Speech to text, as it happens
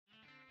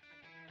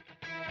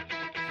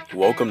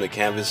Welcome to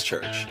Canvas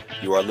Church.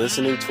 You are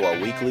listening to our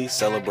weekly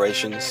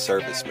celebration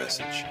service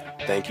message.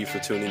 Thank you for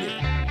tuning in.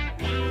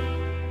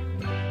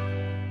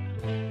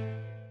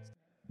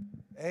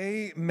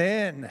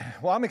 Amen.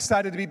 Well, I'm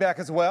excited to be back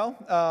as well.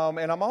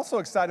 And I'm also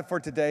excited for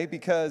today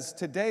because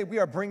today we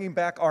are bringing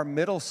back our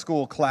middle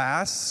school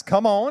class.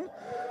 Come on.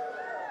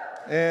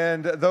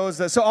 And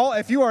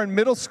if you are in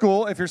middle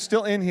school, if you're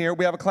still in here,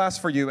 we have a class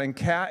for you. And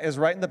Kat is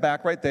right in the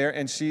back right there.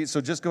 And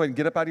so just go ahead and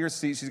get up out of your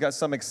seat. She's got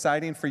something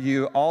exciting for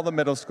you, all the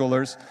middle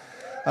schoolers.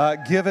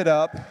 Give it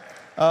up.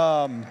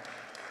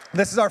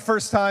 This is our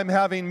first time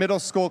having middle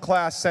school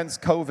class since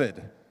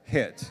COVID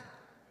hit.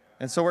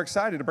 And so we're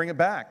excited to bring it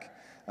back.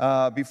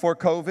 Before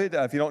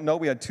COVID, if you don't know,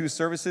 we had 2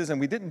 services. And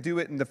we didn't do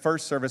it in the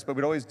first service, but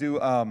we'd always do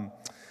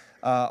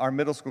our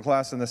middle school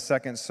class in the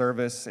second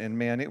service, and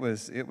man, it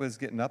was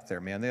getting up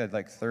there, man. They had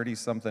like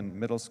 30-something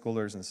middle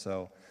schoolers, and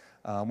so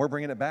we're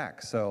bringing it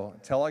back. So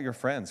tell all your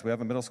friends, we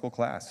have a middle school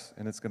class,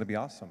 and it's going to be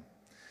awesome.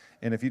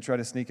 And if you try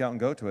to sneak out and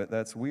go to it,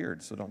 that's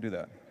weird, so don't do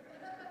that.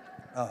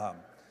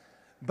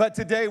 But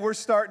today we're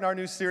starting our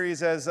new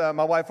series, as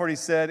my wife already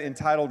said,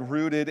 entitled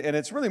Rooted, and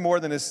it's really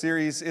more than a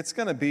series. It's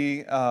going to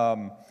be,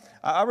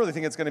 I really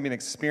think it's going to be an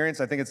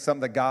experience. I think it's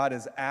something that God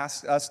has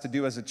asked us to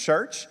do as a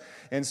church.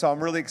 And so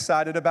I'm really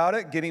excited about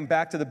it, getting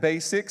back to the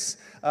basics,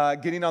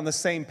 getting on the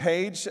same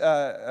page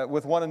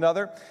with one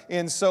another.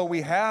 And so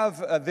we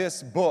have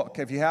this book.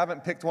 If you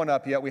haven't picked one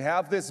up yet, we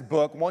have this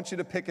book. I want you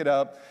to pick it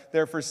up.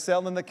 They're for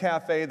sale in the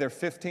cafe. They're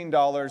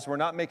 $15. We're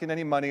not making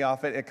any money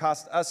off it. It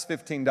cost us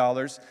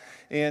 $15.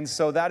 And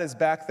so that is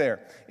back there.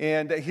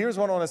 And here's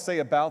what I want to say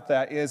about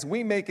that is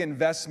we make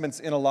investments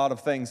in a lot of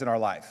things in our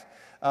life.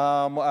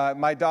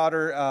 My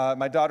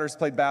daughter's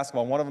played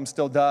basketball. One of them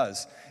still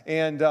does.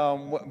 And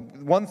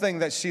one thing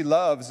that she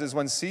loves is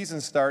when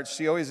season starts,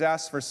 she always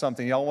asks for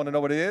something. Y'all want to know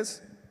what it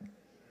is?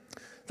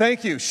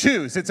 Thank you.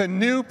 Shoes. It's a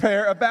new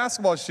pair of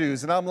basketball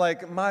shoes. And I'm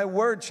like, my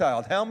word,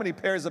 child, how many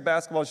pairs of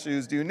basketball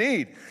shoes do you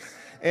need?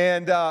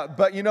 And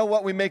but you know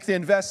what? We make the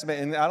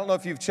investment. And I don't know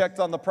if you've checked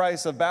on the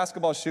price of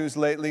basketball shoes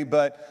lately,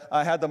 but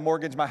I had to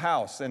mortgage my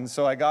house. And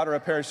so I got her a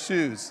pair of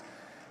shoes.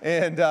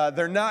 And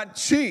they're not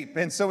cheap,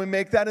 and so we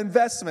make that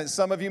investment.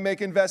 Some of you make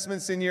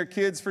investments in your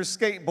kids for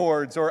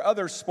skateboards or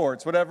other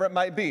sports, whatever it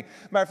might be.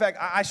 Matter of fact,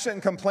 I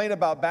shouldn't complain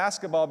about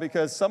basketball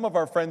because some of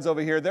our friends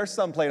over here, their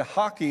son played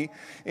hockey,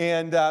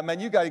 and man,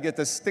 you got to get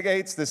the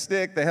skates, the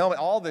stick, the helmet,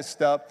 all this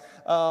stuff,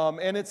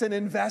 and it's an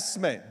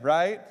investment,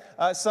 right?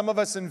 Some of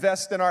us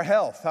invest in our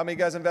health. How many of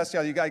you guys invest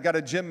in? You got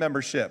a gym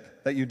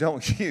membership that you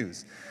don't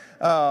use.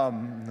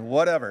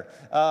 Whatever.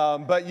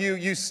 But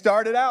you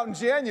started out in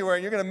January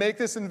and you're going to make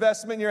this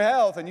investment in your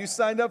health and you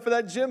signed up for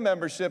that gym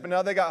membership and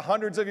now they got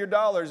hundreds of your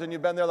dollars and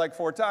you've been there like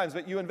 4 times,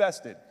 but you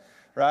invested,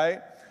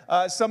 right?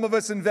 Some of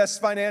us invest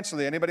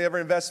financially. Anybody ever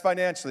invest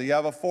financially? You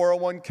have a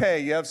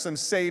 401k, you have some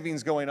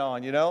savings going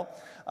on, you know?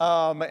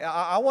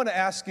 I want to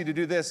ask you to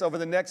do this over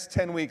the next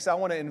 10 weeks. I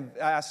want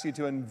to ask you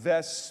to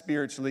invest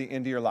spiritually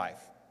into your life,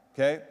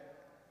 okay?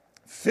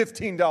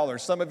 $15.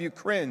 Some of you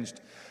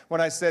cringed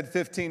when I said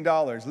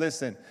 $15.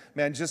 Listen,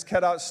 man, just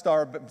cut out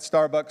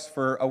Starbucks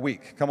for a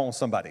week. Come on,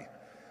 somebody.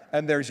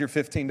 And there's your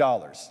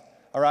 $15.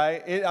 All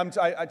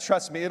right?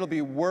 Trust me, it'll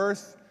be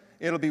worth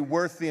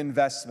the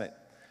investment.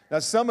 Now,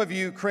 some of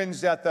you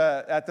cringed at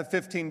the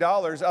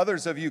 $15.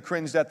 Others of you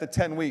cringed at the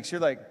 10 weeks.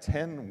 You're like,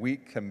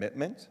 10-week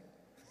commitment?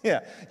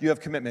 Yeah, you have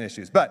commitment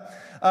issues. But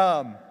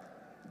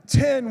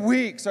 10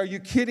 weeks, are you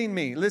kidding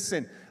me?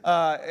 Listen,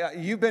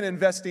 you've been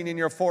investing in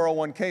your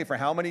 401k for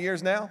how many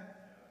years now?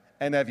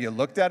 And have you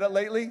looked at it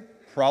lately?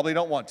 Probably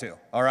don't want to,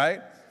 all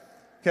right?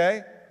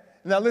 Okay?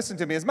 Now listen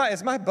to me. Is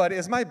my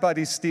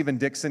buddy Stephen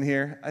Dixon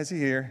here? Is he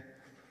here?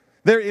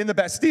 They're in the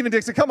back. Stephen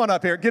Dixon, come on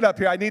up here. Get up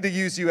here. I need to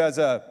use you as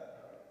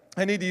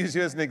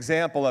an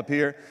example up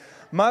here.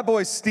 My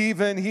boy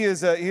Stephen, he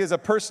is a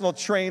personal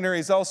trainer.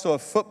 He's also a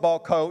football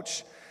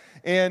coach.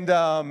 And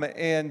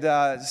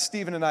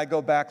Stephen and I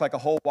go back like a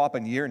whole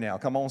whopping year now.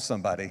 Come on,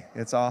 somebody.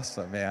 It's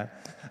awesome, man.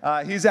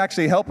 He's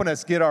actually helping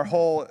us get our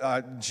whole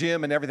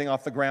gym and everything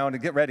off the ground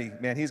and get ready.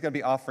 Man, he's going to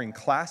be offering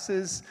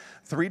classes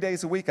 3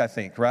 days a week, I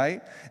think,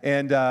 right?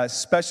 And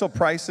special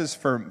prices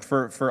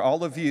for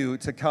all of you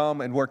to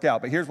come and work out.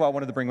 But here's why I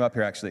wanted to bring him up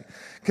here, actually.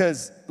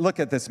 Because look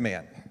at this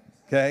man,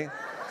 okay?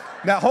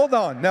 Now, hold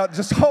on. Now,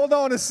 just hold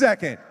on a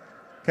second,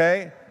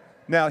 okay?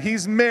 Now,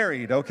 he's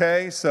married,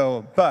 okay?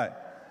 But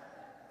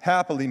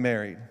happily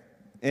married.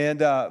 And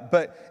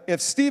but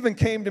if Stephen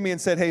came to me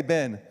and said, hey,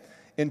 Ben,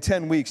 in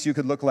 10 weeks, you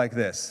could look like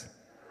this.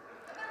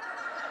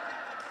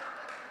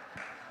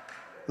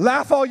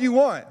 Laugh all you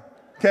want,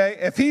 okay?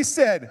 If he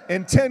said,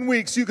 in 10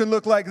 weeks, you can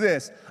look like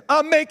this,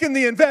 I'm making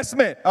the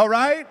investment, all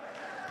right?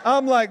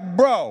 I'm like,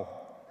 bro,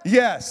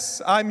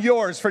 yes, I'm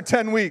yours for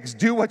 10 weeks.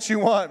 Do what you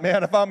want,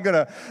 man. If I'm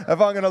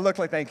gonna look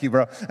like, thank you,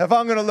 bro. If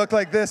I'm gonna look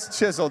like this,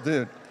 chisel,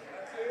 dude.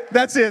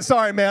 That's it.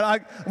 Sorry,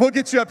 man. We'll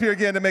get you up here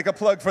again to make a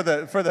plug for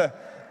the.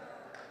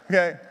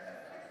 Okay.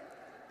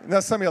 Now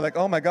some of you are like,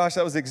 oh my gosh,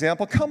 that was the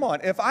example. Come on.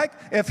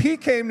 If he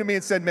came to me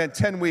and said, man,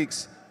 10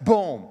 weeks,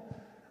 boom.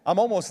 I'm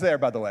almost there,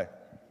 by the way.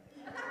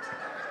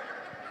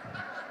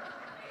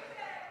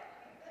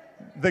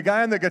 The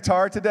guy on the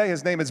guitar today,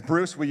 his name is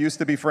Bruce. We used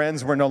to be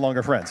friends. We're no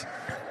longer friends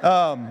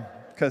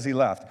because he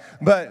left.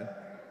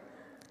 But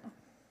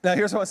now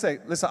here's what I want to say.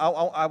 Listen,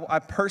 I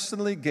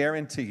personally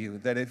guarantee you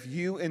that if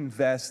you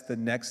invest the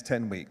next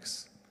 10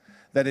 weeks,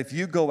 that if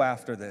you go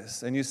after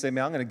this and you say,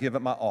 man, I'm going to give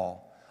it my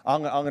all.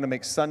 I'm going to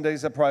make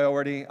Sundays a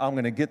priority. I'm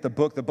going to get the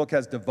book. The book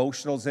has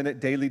devotionals in it,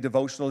 daily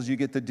devotionals you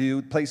get to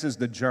do, places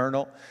to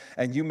journal,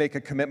 and you make a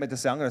commitment to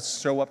say, I'm going to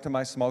show up to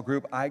my small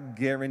group. I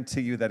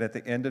guarantee you that at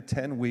the end of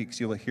 10 weeks,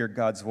 you'll hear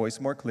God's voice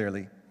more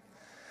clearly.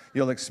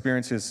 You'll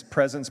experience His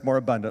presence more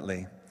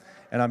abundantly.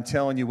 And I'm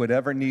telling you,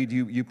 whatever need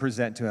you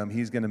present to Him,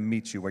 He's going to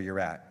meet you where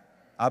you're at.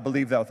 I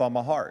believe that with all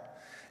my heart.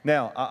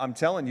 Now, I'm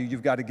telling you,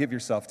 you've got to give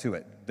yourself to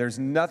it. There's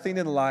nothing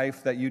in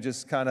life that you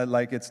just kind of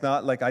like, it's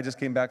not like I just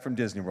came back from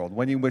Disney World.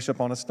 When you wish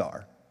upon a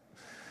star,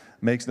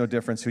 makes no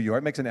difference who you are.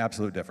 It makes an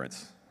absolute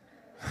difference.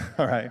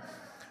 All right?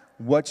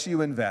 What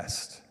you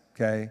invest,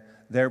 okay,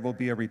 there will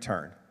be a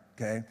return,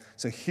 okay?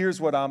 So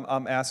here's what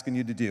I'm asking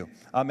you to do.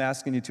 I'm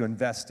asking you to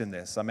invest in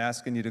this. I'm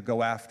asking you to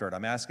go after it.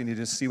 I'm asking you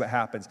to see what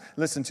happens.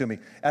 Listen to me.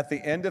 At the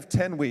end of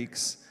 10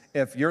 weeks,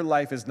 if your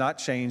life is not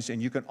changed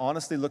and you can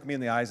honestly look me in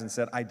the eyes and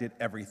said, I did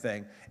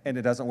everything, and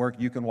it doesn't work,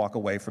 you can walk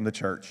away from the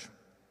church.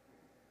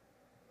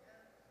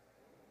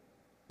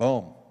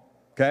 Boom.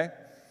 Okay?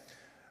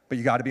 But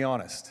you got to be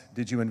honest.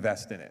 Did you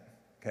invest in it?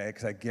 Okay?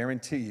 Because I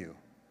guarantee you,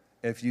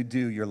 if you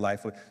do, your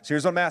life will. So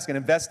here's what I'm asking.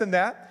 Invest in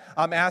that.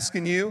 I'm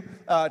asking you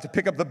to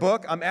pick up the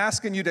book. I'm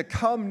asking you to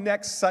come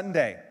next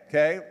Sunday,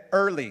 okay,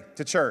 early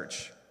to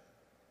church.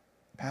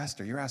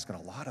 Pastor, you're asking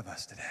a lot of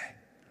us today.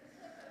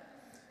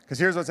 Because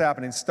here's what's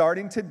happening.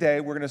 Starting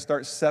today, we're going to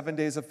start 7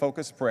 days of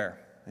focused prayer.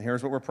 And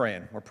here's what we're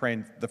praying. We're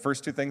praying the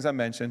first two things I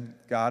mentioned.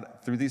 God,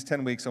 through these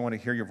 10 weeks, I want to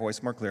hear your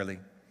voice more clearly.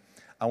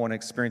 I want to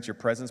experience your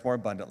presence more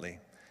abundantly.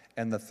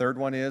 And the third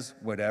one is,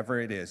 whatever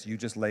it is, you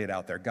just lay it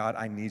out there. God,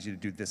 I need you to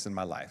do this in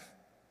my life.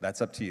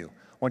 That's up to you.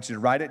 I want you to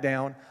write it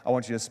down. I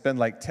want you to spend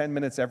like 10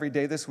 minutes every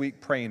day this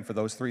week praying for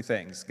those three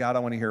things. God, I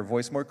want to hear your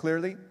voice more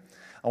clearly.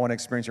 I want to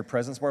experience your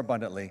presence more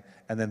abundantly.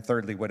 And then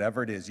thirdly,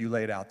 whatever it is, you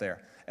lay it out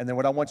there. And then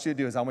what I want you to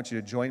do is I want you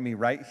to join me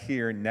right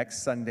here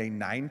next Sunday,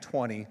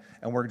 9:20,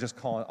 and we're just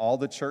calling all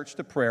the church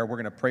to prayer. We're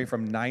going to pray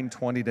from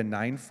 9:20 to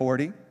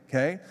 9:40,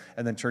 okay?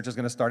 And then church is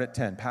going to start at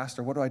 10.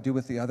 Pastor, what do I do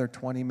with the other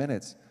 20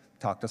 minutes?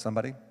 Talk to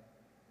somebody.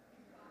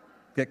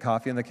 Get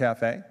coffee in the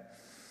cafe.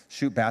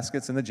 Shoot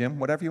baskets in the gym,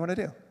 whatever you want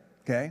to do,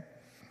 okay?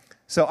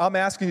 So I'm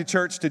asking you,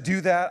 church, to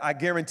do that. I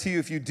guarantee you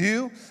if you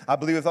do, I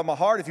believe with all my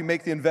heart, if you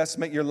make the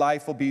investment, your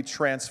life will be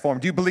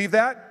transformed. Do you believe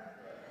that?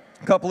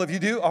 A couple of you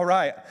do? All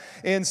right.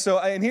 And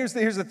here's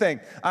the thing.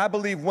 I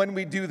believe when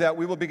we do that,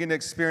 we will begin to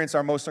experience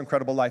our most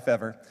incredible life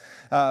ever.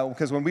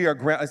 Because when we are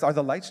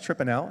the lights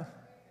tripping out?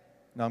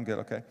 No, I'm good,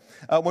 okay.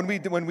 When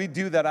we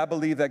do that, I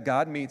believe that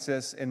God meets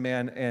us and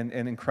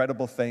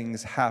incredible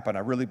things happen. I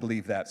really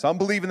believe that. So I'm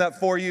believing that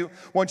for you.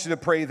 I want you to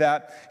pray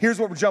that. Here's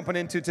what we're jumping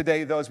into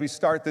today, though, as we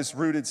start this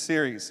Rooted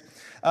series.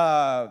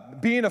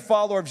 Being a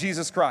follower of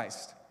Jesus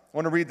Christ. I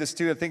want to read this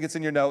to you. I think it's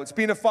in your notes.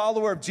 Being a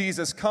follower of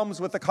Jesus comes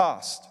with a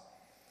cost.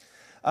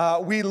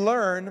 We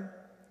learn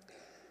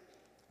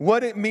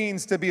what it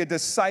means to be a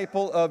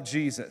disciple of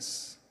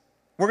Jesus.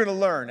 We're going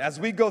to learn as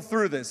we go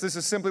through this. This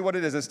is simply what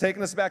it is. It's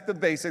taking us back to the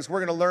basics.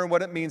 We're going to learn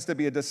what it means to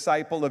be a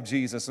disciple of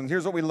Jesus. And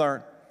here's what we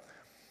learn.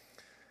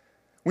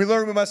 We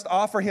learn we must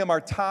offer Him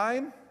our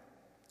time,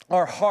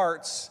 our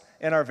hearts,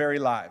 and our very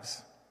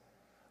lives.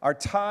 Our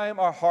time,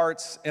 our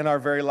hearts, and our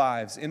very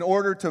lives in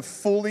order to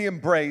fully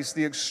embrace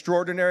the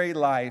extraordinary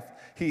life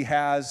He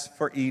has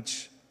for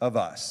each of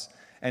us.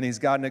 And He's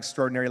got an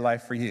extraordinary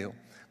life for you.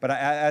 But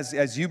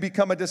as you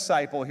become a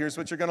disciple, here's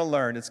what you're going to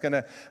learn. It's going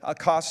to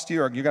cost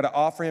you, or you got to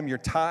offer Him your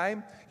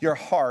time, your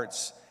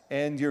hearts,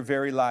 and your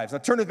very lives. Now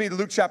turn with me to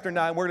Luke chapter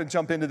 9. We're going to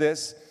jump into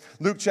this.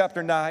 Luke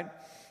chapter 9.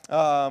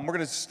 We're going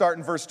to start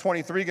in verse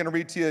 23. Going to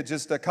read to you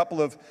just a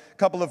couple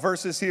of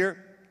verses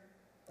here.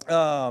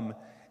 And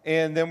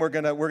then we're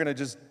going to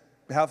just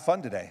have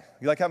fun today.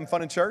 You like having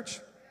fun in church?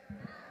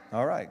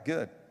 All right,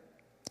 good.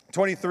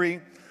 23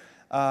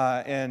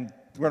 and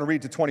we're going to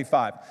read to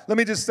 25. Let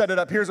me just set it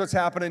up. Here's what's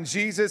happening.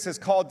 Jesus has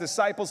called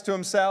disciples to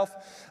Himself.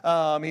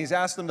 He's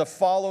asked them to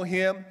follow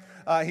Him.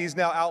 He's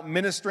now out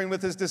ministering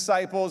with His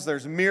disciples.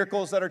 There's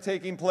miracles that are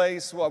taking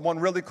place. One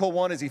really cool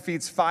one is He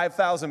feeds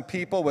 5,000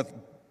 people with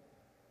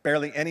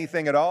barely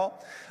anything at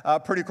all.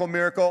 Pretty cool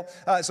miracle.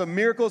 So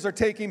miracles are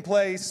taking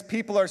place.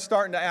 People are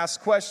starting to ask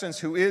questions.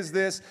 Who is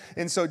this?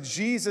 And so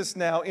Jesus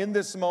now, in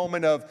this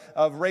moment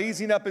of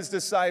raising up His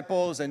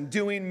disciples and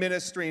doing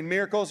ministry, and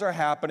miracles are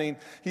happening,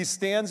 He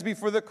stands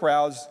before the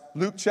crowds.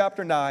 Luke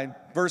chapter 9,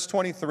 verse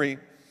 23,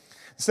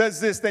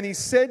 says this, then He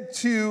said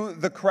to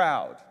the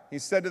crowd. He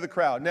said to the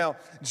crowd. Now,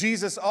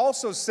 Jesus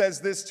also says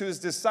this to His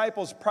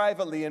disciples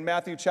privately in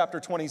Matthew chapter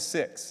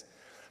 26.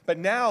 But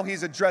now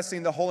He's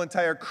addressing the whole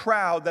entire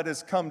crowd that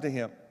has come to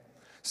Him.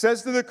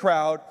 Says to the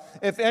crowd,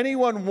 if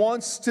anyone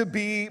wants to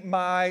be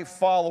my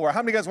follower.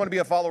 How many of you guys want to be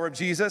a follower of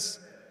Jesus?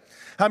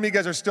 How many of you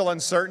guys are still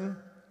uncertain?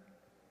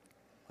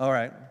 All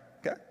right,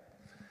 okay.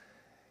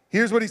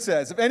 Here's what He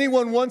says. If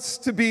anyone wants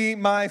to be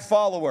my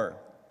follower,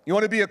 you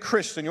want to be a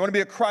Christian, you want to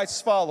be a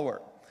Christ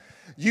follower,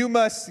 you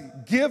must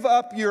give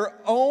up your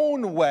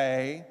own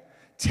way,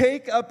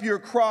 take up your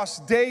cross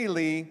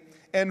daily,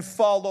 and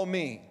follow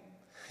me.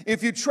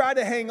 If you try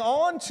to hang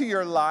on to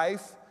your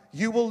life,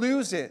 you will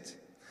lose it.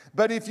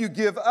 But if you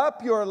give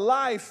up your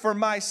life for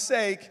my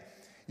sake,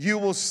 you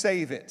will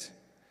save it.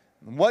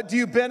 What do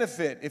you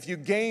benefit if you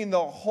gain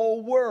the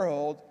whole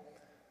world,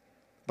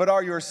 but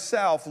are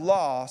yourself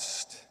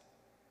lost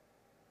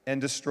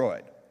and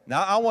destroyed?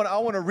 Now, I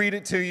want to read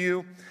it to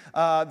you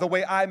the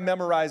way I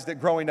memorized it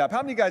growing up. How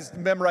many of you guys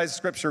memorized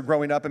Scripture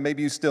growing up, and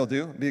maybe you still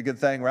do? It'd be a good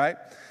thing, right?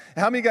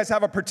 How many of you guys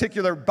have a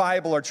particular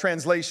Bible or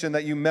translation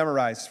that you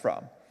memorized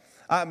from?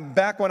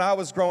 Back when I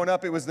was growing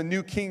up, it was the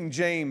New King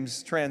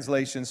James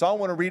translation, so I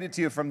want to read it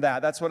to you from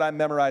that. That's what I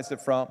memorized it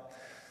from.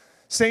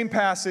 Same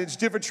passage,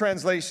 different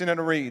translation, and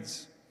it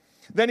reads,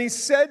 "Then he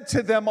said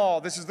to them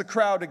all," this is the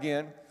crowd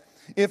again,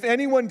 "if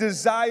anyone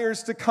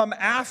desires to come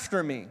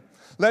after me,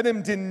 let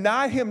him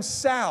deny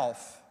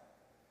himself,"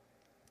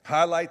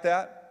 highlight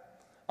that,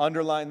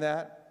 underline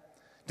that,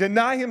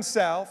 "deny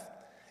himself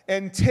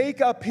and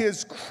take up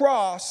his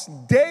cross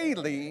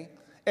daily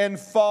and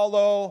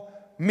follow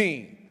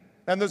me."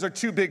 And those are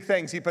two big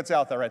things he puts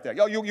out there right there.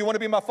 Yo, you want to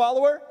be my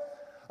follower?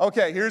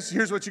 Okay,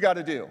 here's what you got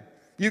to do.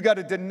 You got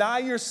to deny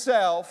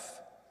yourself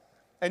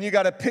and you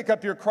got to pick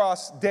up your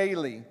cross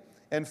daily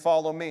and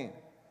follow me.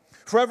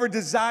 Whoever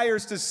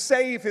desires to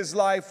save his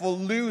life will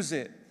lose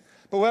it.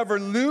 But whoever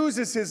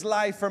loses his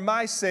life for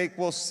my sake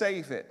will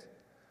save it.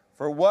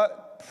 For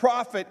what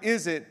profit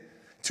is it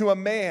to a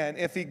man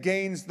if he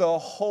gains the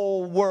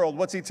whole world?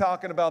 What's he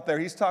talking about there?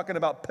 He's talking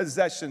about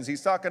possessions.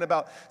 He's talking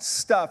about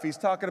stuff. He's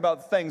talking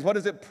about things. What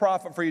does it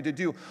profit for you to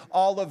do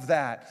all of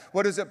that?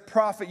 What does it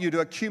profit you to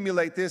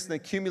accumulate this and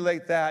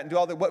accumulate that and do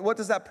all that? What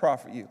does that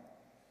profit you?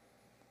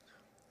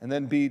 And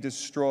then be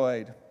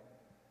destroyed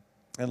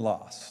and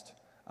lost.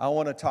 I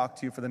want to talk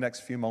to you for the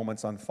next few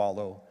moments on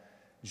follow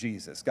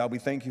Jesus. God, we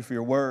thank you for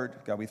your word.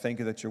 God, we thank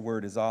you that your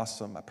word is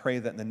awesome. I pray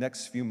that in the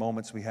next few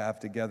moments we have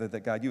together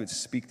that, God, you would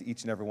speak to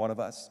each and every one of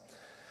us.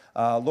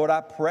 Lord,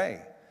 I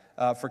pray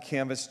for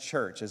Canvas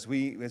Church as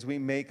we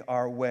make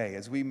our way,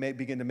 as we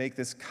begin to make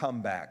this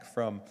comeback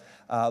from,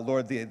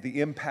 Lord,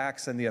 the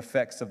impacts and the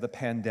effects of the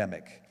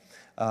pandemic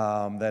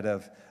that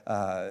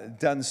have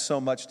done so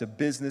much to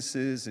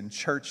businesses and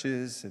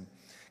churches. And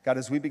God,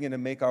 as we begin to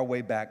make our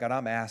way back, God,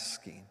 I'm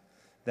asking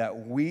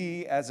that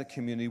we as a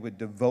community would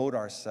devote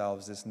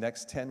ourselves this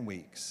next 10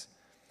 weeks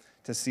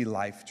to see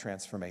life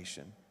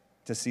transformation,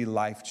 to see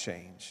life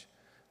change.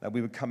 That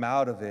we would come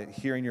out of it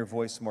hearing your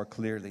voice more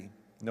clearly,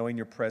 knowing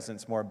your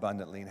presence more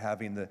abundantly, and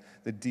having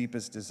the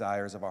deepest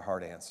desires of our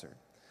heart answered.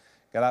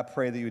 God, I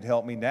pray that you would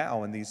help me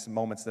now in these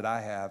moments that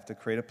I have to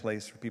create a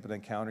place for people to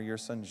encounter your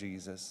son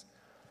Jesus,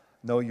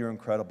 know your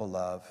incredible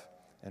love,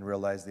 and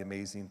realize the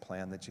amazing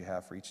plan that you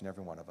have for each and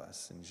every one of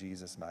us. In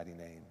Jesus' mighty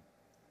name,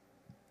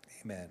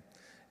 amen.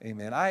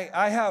 Amen.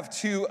 I have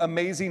two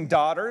amazing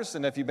daughters,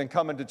 and if you've been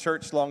coming to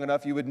church long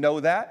enough, you would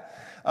know that,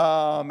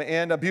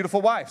 and a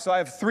beautiful wife. So I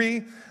have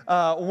three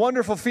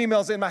wonderful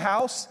females in my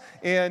house,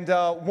 and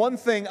one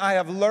thing I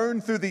have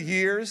learned through the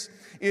years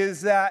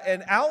is that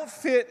an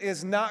outfit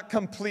is not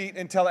complete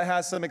until it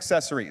has some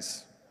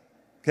accessories.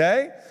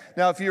 Okay?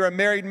 Now, if you're a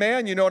married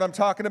man, you know what I'm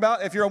talking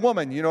about. If you're a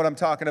woman, you know what I'm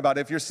talking about.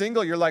 If you're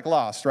single, you're like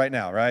lost right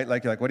now, right?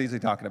 Like, you're like, what is he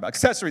talking about?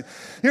 Accessories.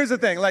 Here's the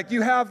thing. Like,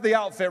 you have the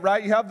outfit,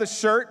 right? You have the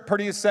shirt,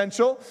 pretty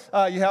essential.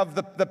 You have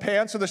the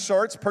pants or the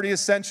shorts, pretty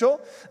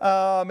essential.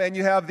 And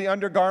you have the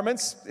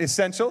undergarments,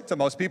 essential to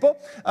most people.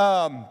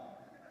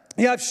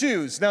 You have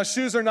shoes. Now,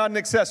 shoes are not an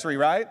accessory,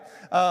 right?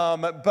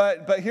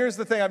 But here's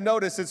the thing I've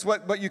noticed. It's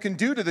what you can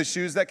do to the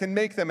shoes that can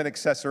make them an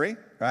accessory,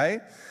 right?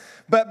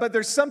 But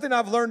there's something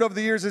I've learned over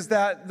the years is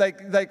that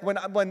like when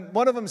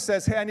one of them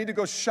says, hey, I need to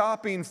go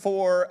shopping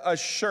for a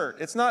shirt.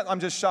 It's not I'm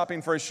just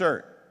shopping for a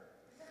shirt.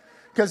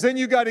 Because then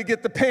you got to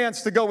get the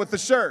pants to go with the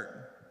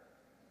shirt.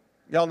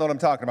 Y'all know what I'm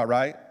talking about,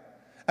 right?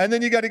 And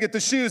then you got to get the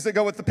shoes that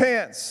go with the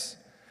pants.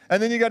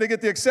 And then you got to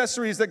get the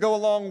accessories that go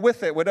along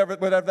with it, whatever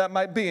that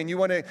might be. And you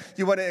want to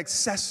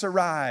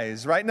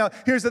accessorize, right? Now,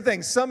 here's the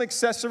thing. Some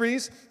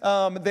accessories,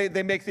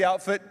 they make the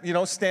outfit,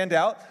 stand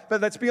out. But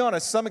let's be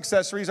honest, some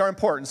accessories are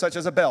important, such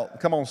as a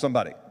belt. Come on,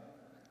 somebody.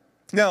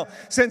 Now,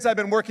 since I've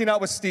been working out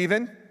with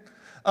Steven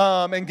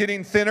and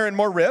getting thinner and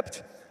more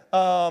ripped,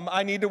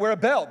 I need to wear a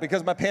belt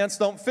because my pants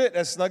don't fit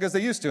as snug as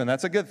they used to. And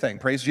that's a good thing.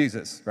 Praise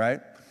Jesus,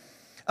 right?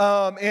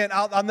 And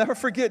I'll never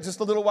forget,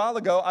 just a little while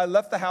ago, I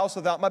left the house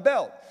without my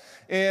belt.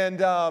 And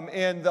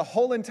the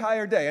whole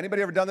entire day,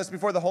 anybody ever done this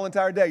before? The whole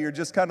entire day, you're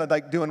just kind of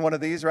like doing one of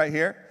these right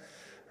here,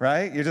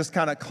 right? You're just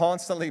kind of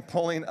constantly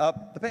pulling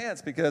up the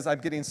pants because I'm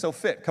getting so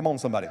fit. Come on,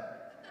 somebody,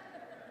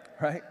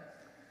 right?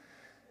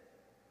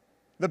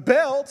 The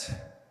belt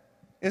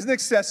is an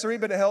accessory,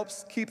 but it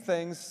helps keep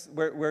things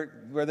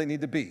where they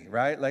need to be,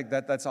 right? Like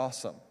that's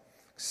awesome.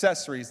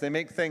 Accessories, they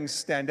make things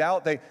stand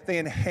out. They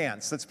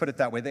enhance. Let's put it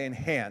that way. They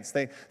enhance.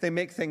 They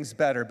make things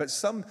better. But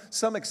some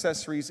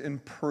accessories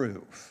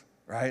improve,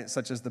 right?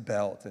 Such as the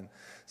belt. And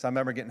so I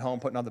remember getting home,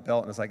 putting on the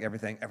belt, and it's like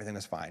everything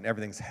was fine.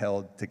 Everything's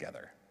held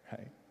together,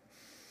 right?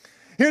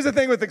 Here's the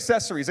thing with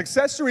accessories.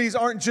 Accessories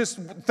aren't just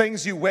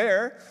things you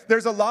wear.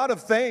 There's a lot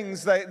of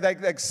things that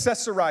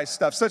accessorize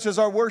stuff, such as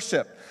our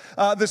worship.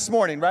 This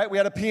morning, right? We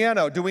had a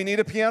piano. Do we need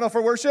a piano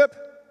for worship?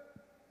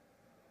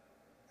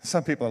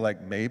 Some people are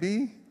like,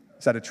 maybe?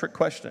 Is that a trick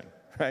question,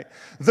 right?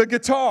 The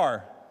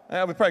guitar.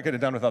 We probably could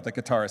have done without the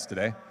guitarist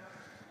today.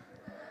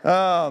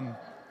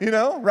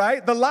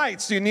 Right? The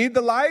lights. Do you need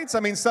the lights?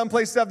 I mean, some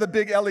places have the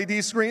big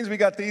LED screens. We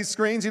got these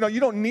screens. You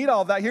don't need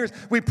all of that.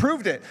 We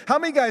proved it. How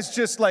many guys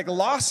just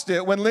lost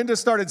it when Linda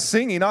started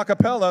singing a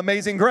cappella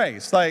Amazing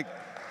Grace?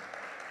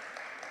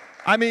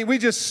 We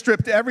just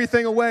stripped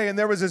everything away, and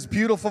there was this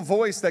beautiful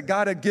voice that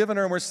God had given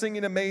her, and we're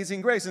singing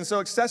Amazing Grace. And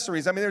so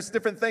accessories, there's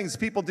different things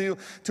people do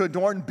to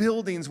adorn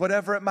buildings,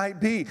 whatever it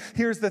might be.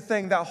 Here's the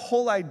thing, that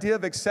whole idea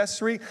of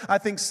accessory, I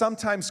think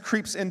sometimes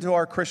creeps into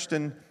our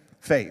Christian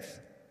faith.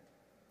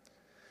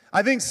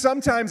 I think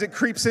sometimes it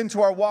creeps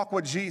into our walk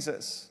with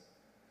Jesus.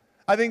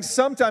 I think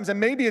sometimes, and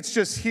maybe it's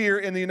just here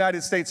in the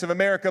United States of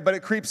America, but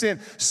it creeps in.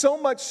 So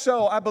much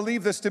so, I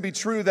believe this to be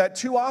true, that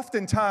too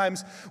often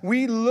times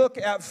we look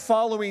at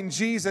following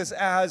Jesus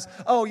as,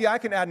 oh yeah, I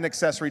can add an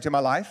accessory to my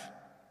life.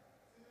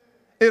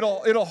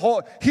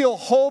 He'll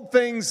hold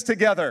things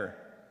together.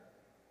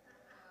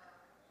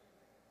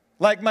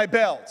 Like my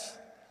belt.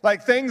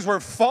 Like things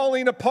were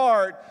falling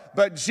apart,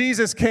 but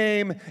Jesus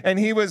came and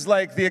he was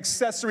like the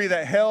accessory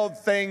that held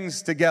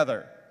things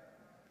together.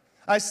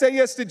 I say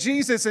yes to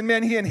Jesus, and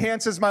man, he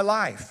enhances my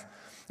life.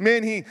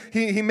 Man,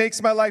 he makes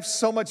my life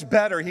so much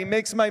better. He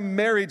makes my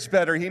marriage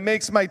better. He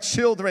makes my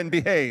children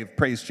behave.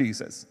 Praise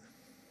Jesus.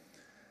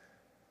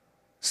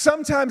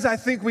 Sometimes I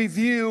think we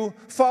view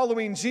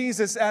following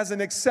Jesus as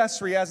an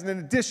accessory, as an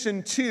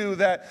addition to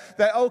that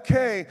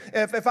okay,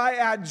 if I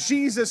add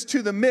Jesus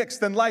to the mix,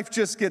 then life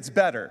just gets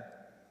better.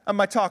 Am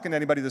I talking to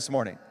anybody this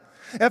morning?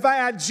 If I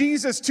add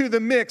Jesus to the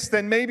mix,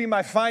 then maybe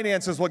my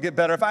finances will get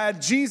better. If I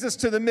add Jesus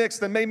to the mix,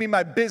 then maybe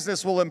my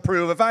business will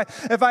improve.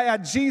 If I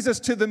add Jesus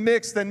to the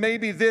mix, then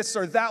maybe this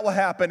or that will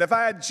happen. If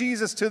I add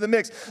Jesus to the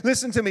mix,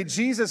 listen to me,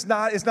 Jesus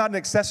is not an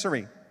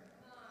accessory.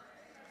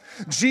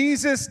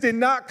 Jesus did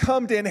not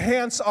come to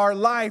enhance our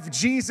life.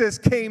 Jesus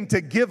came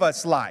to give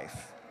us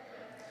life.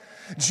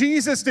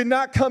 Jesus did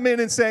not come in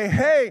and say,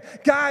 hey,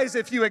 guys,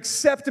 if you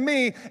accept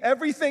me,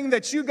 everything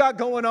that you got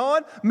going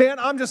on, man,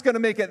 I'm just going to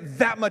make it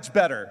that much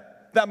better.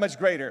 That much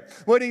greater.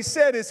 What he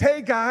said is,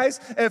 hey guys,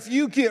 if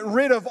you get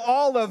rid of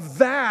all of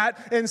that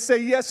and say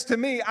yes to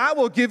me, I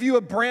will give you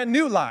a brand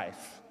new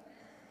life.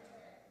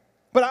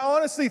 But I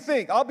honestly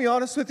think, I'll be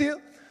honest with you,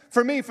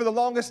 for me, for the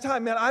longest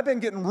time, man, I've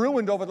been getting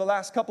ruined over the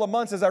last couple of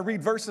months as I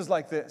read verses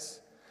like this.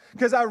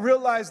 Because I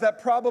realized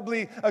that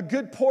probably a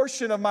good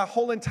portion of my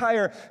whole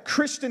entire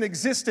Christian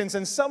existence,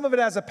 and some of it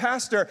as a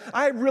pastor,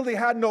 I really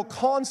had no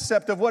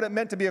concept of what it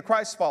meant to be a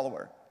Christ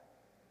follower.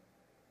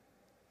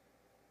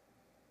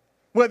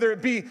 Whether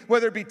it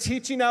be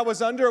teaching I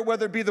was under, or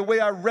whether it be the way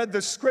I read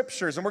the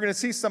scriptures, and we're going to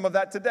see some of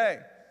that today.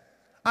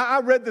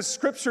 I read the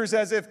scriptures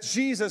as if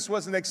Jesus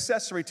was an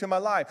accessory to my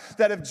life,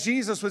 that if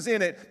Jesus was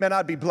in it, man,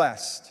 I'd be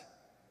blessed.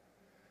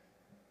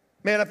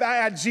 Man, if I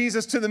add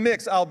Jesus to the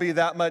mix, I'll be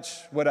that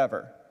much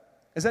whatever.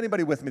 Is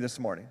anybody with me this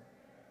morning?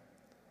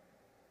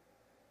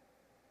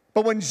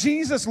 But when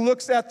Jesus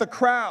looks at the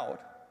crowd,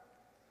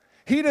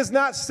 he does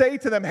not say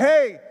to them,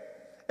 hey,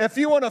 if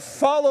you want to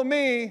follow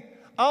me,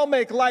 I'll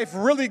make life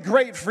really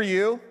great for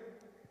you.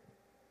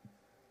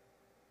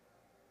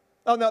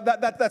 Oh, no,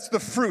 that's the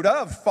fruit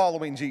of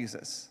following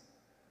Jesus.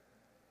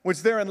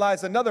 Which therein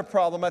lies another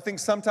problem. I think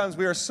sometimes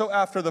we are so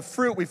after the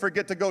fruit, we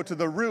forget to go to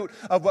the root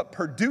of what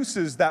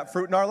produces that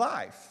fruit in our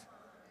life.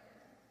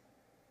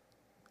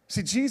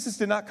 See, Jesus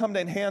did not come to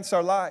enhance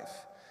our life.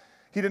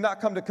 He did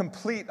not come to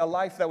complete a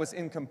life that was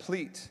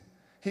incomplete.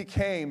 He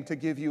came to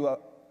give you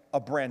a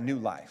brand new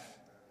life.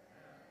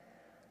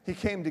 He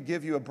came to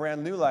give you a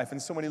brand new life.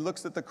 And so when he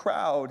looks at the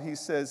crowd, he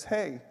says,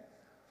 hey,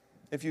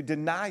 if you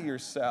deny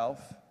yourself,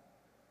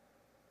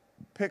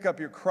 pick up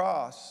your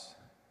cross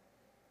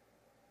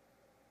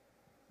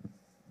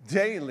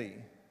daily,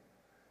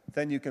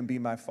 then you can be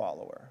my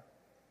follower.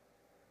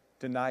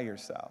 Deny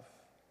yourself.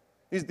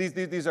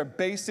 These are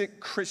basic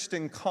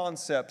Christian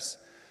concepts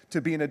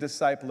to being a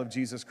disciple of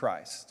Jesus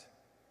Christ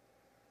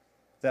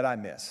that I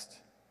missed.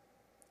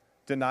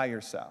 Deny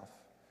yourself.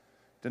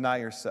 Deny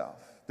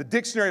yourself. The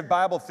Dictionary of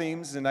Bible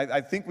Themes, and I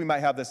think we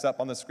might have this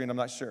up on the screen, I'm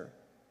not sure,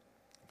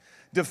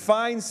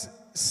 defines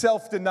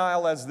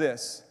self-denial as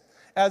this: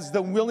 as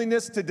the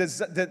willingness to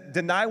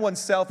deny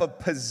oneself of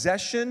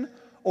possession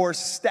or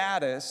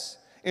status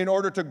in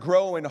order to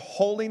grow in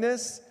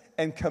holiness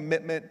and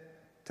commitment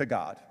to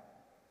God.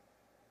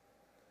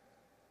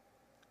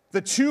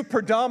 The two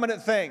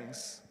predominant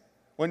things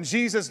when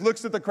Jesus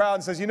looks at the crowd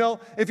and says,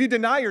 if you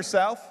deny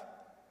yourself,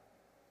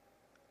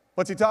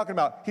 what's he talking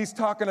about? He's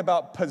talking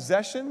about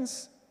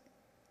possessions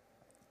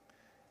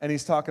and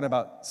he's talking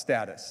about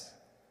status.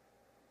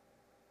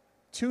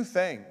 Two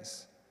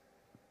things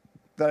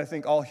that I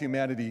think all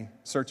humanity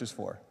searches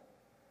for.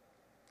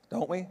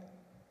 Don't we?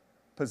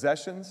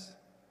 Possessions,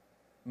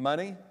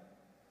 money,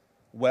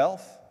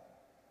 wealth.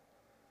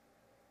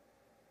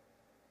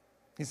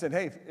 He said,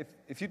 hey,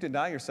 if you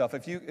deny yourself,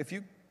 if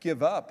you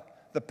give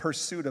up the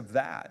pursuit of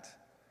that,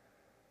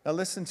 now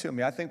listen to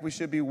me, I think we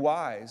should be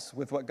wise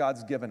with what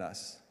God's given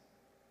us.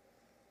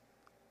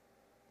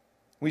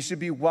 We should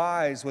be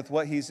wise with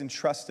what he's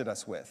entrusted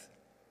us with.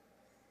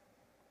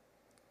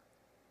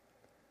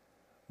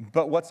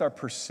 But what's our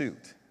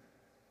pursuit?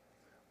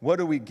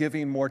 What are we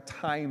giving more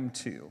time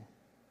to?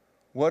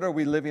 What are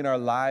we living our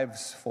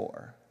lives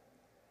for?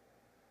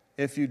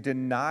 If you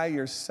deny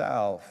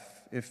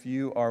yourself, if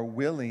you are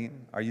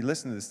willing, are you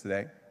listening to this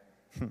today?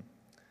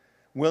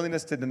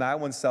 Willingness to deny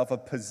oneself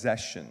of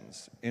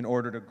possessions in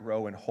order to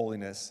grow in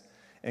holiness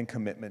and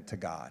commitment to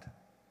God.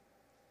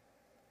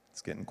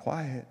 It's getting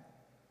quiet.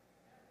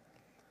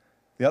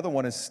 The other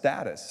one is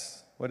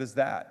status. What is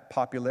that?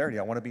 Popularity.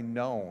 I want to be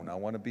known. I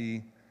want to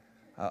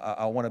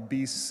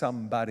be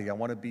somebody. I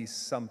want to be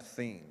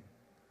something.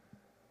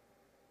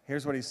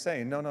 Here's what he's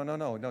saying.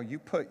 No. You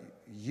put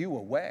you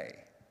away,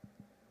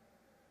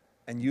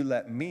 and you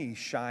let me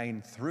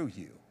shine through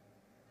you.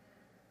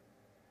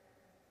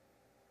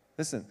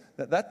 Listen,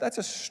 that's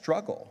a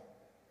struggle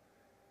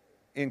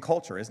in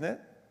culture, isn't it?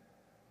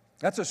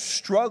 That's a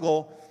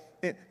struggle.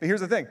 But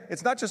here's the thing.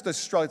 It's not just a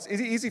struggle.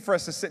 It's easy for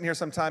us to sit in here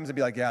sometimes and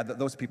be like, yeah,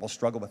 those people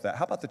struggle with that.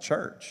 How about the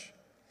church?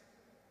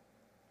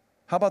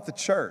 How about the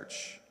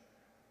church?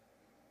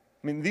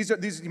 I mean,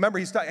 these remember,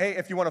 he's talking, hey,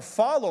 if you want to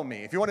follow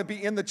me, if you want to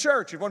be in the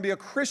church, if you want to be a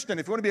Christian,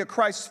 if you want to be a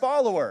Christ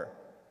follower.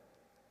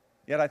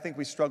 Yet I think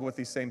we struggle with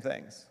these same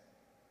things.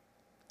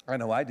 I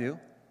know I do.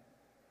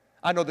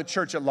 I know the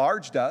church at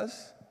large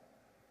does.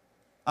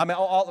 I mean,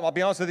 I'll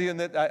be honest with you, and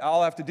that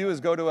all I have to do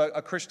is go to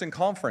a Christian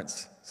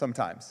conference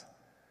sometimes.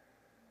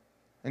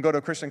 And go to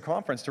a Christian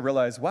conference to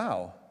realize,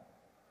 wow,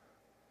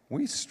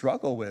 we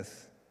struggle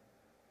with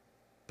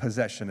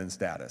possession and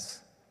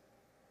status.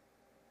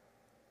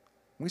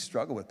 We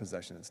struggle with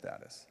possession and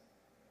status.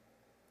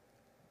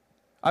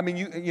 I mean,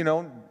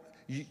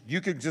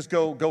 you could just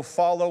go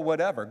follow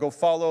whatever. Go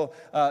follow,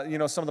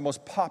 some of the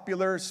most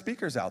popular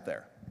speakers out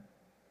there.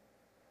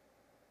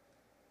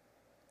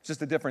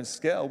 Just a different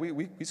scale.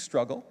 We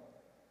struggle.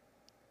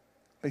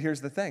 But here's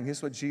the thing.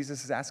 Here's what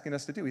Jesus is asking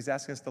us to do. He's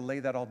asking us to lay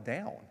that all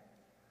down.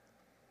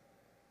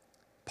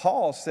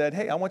 Paul said,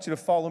 hey, I want you to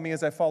follow me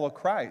as I follow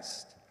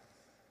Christ.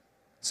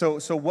 So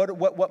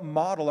what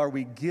model are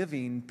we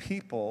giving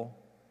people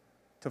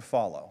to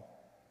follow?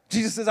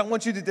 Jesus says, I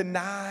want you to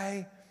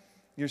deny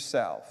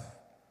yourself.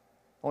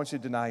 I want you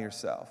to deny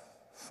yourself.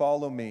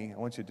 Follow me. I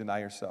want you to deny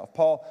yourself.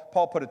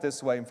 Paul put it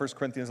this way in 1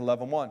 Corinthians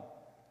 11:1.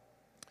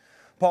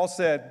 Paul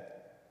said,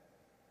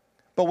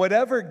 but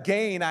whatever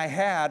gain I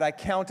had, I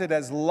counted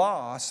as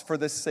loss for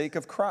the sake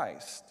of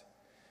Christ.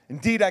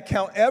 Indeed, I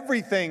count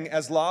everything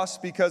as loss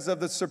because of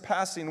the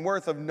surpassing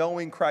worth of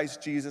knowing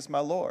Christ Jesus my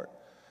Lord.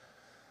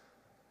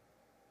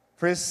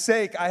 For his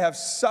sake, I have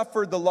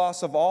suffered the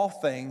loss of all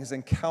things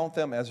and count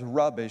them as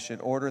rubbish in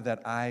order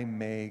that I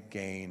may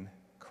gain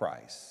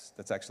Christ.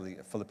 That's actually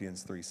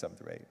Philippians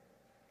 3:7-8.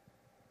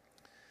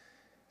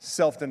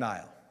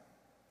 Self-denial.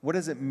 What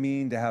does it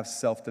mean to have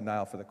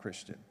self-denial for the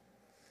Christian?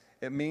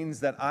 It means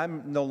that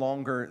I'm no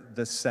longer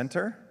the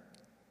center.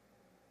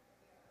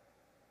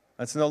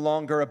 It's no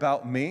longer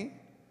about me.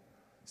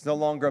 It's no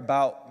longer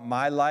about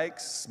my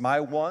likes,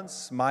 my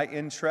wants, my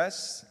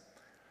interests.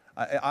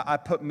 I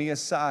put me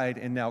aside,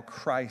 and now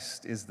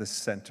Christ is the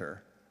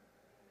center.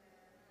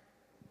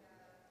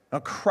 Now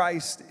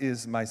Christ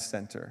is my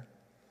center,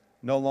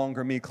 no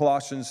longer me.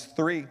 Colossians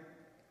 3,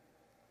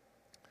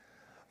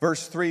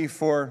 verse 3,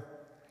 for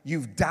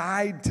you've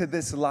died to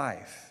this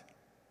life,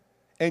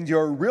 and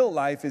your real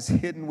life is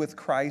hidden with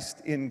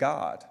Christ in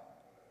God.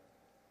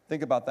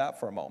 Think about that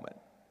for a moment.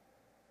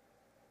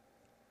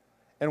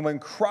 And when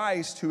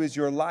Christ, who is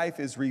your life,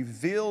 is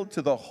revealed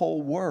to the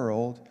whole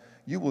world,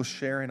 you will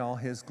share in all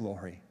his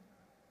glory.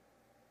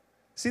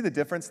 See the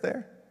difference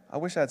there? I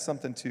wish I had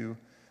something to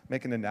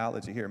make an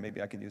analogy here.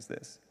 Maybe I can use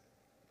this.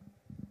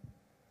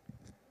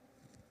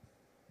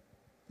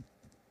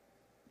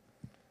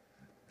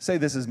 Say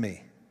this is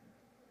me.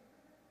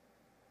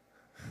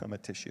 I'm a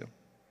tissue.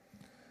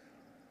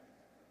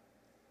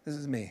 This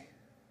is me.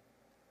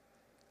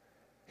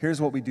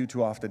 Here's what we do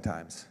too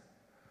oftentimes.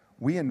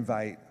 We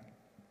invite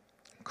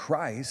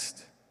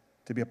Christ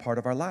to be a part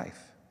of our life.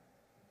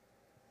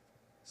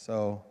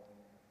 So,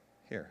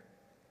 here.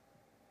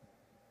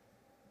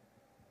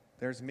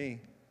 There's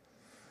me,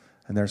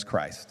 and there's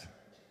Christ.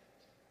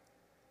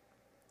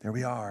 There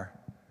we are.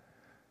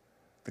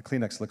 The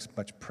Kleenex looks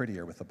much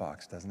prettier with the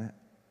box, doesn't it?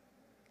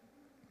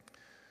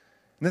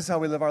 And this is how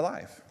we live our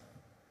life.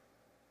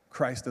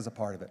 Christ is a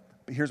part of it.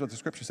 But here's what the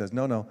scripture says.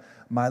 No,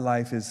 my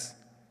life is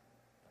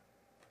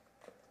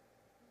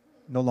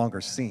no longer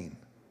seen.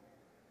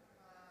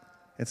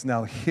 It's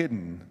now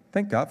hidden.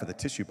 Thank God for the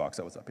tissue box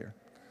that was up here.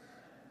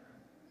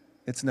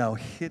 It's now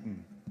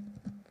hidden.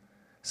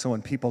 So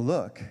when people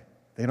look,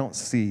 they don't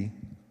see.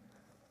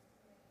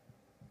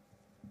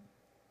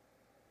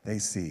 They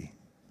see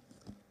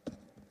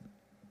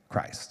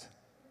Christ.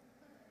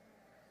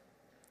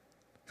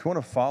 If you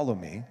want to follow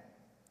me,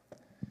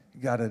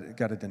 you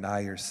gotta deny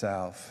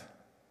yourself.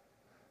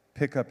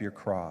 Pick up your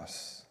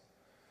cross.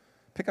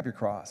 Pick up your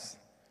cross.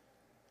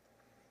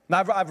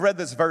 Now, I've read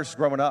this verse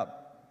growing up.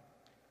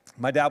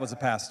 My dad was a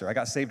pastor. I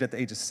got saved at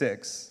the age of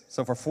 6.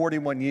 So for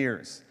 41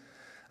 years,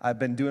 I've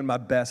been doing my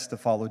best to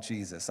follow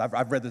Jesus.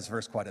 I've read this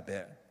verse quite a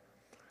bit.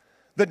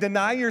 The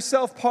deny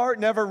yourself part,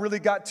 never really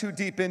got too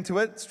deep into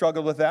it,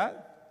 struggled with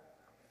that.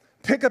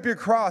 Pick up your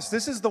cross.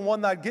 This is the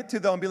one that I'd get to,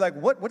 though, and be like,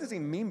 what does he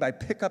mean by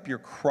pick up your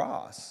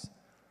cross?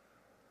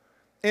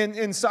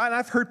 Inside,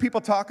 I've heard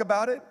people talk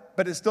about it,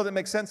 but it still didn't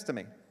make sense to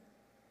me.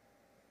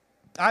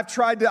 I've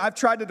tried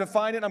to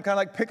define it, and I'm kind of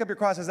like, pick up your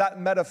cross. Is that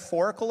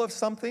metaphorical of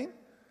something?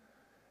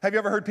 Have you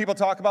ever heard people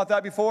talk about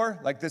that before?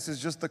 Like, this is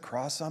just the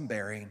cross I'm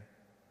bearing.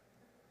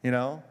 You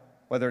know?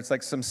 Whether it's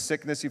like some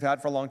sickness you've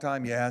had for a long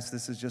time. Yes,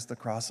 this is just the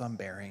cross I'm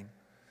bearing.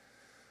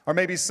 Or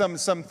maybe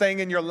something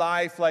in your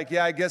life like,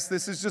 yeah, I guess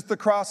this is just the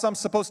cross I'm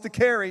supposed to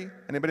carry.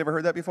 Anybody ever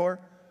heard that before?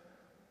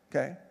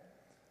 Okay.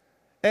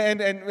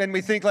 And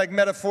we think like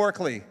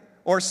metaphorically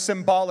or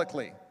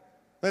symbolically.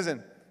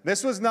 Listen,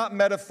 this was not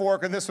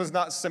metaphoric and this was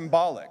not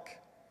symbolic.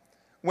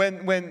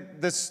 When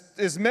this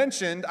is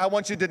mentioned, I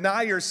want you to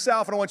deny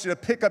yourself and I want you to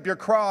pick up your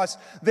cross.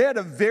 They had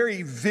a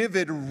very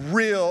vivid,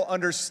 real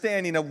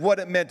understanding of what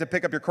it meant to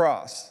pick up your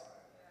cross.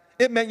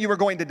 It meant you were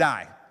going to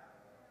die.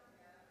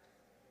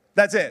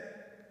 That's it.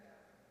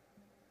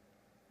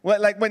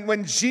 Like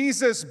when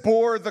Jesus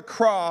bore the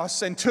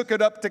cross and took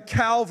it up to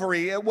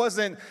Calvary, it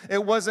wasn't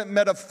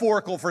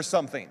metaphorical for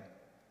something.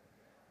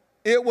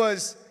 It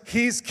was,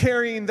 he's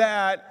carrying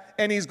that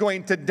and he's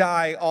going to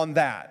die on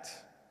that.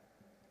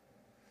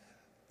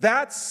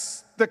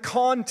 That's the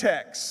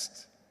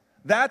context.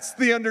 That's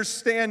the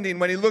understanding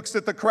when he looks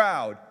at the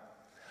crowd.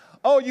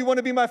 Oh, you want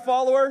to be my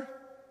follower?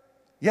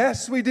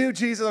 Yes, we do,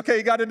 Jesus. Okay,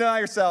 you got to deny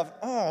yourself.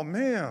 Oh,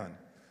 man.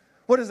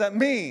 What does that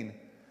mean?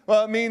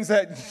 Well, it means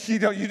that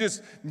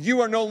you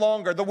are no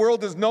longer, the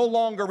world does no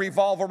longer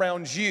revolve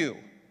around you.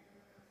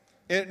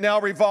 It now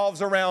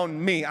revolves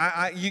around me.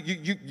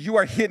 You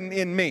are hidden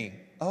in me.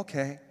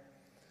 Okay.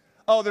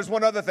 Oh, there's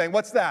one other thing.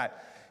 What's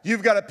that?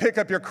 You've got to pick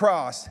up your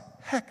cross.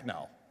 Heck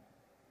no.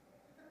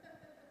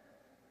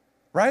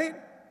 Right?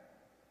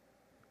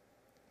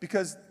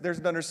 Because there's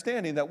an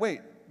understanding that,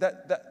 wait,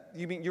 that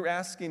you mean you're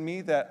asking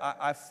me that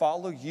I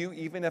follow you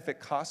even if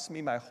it costs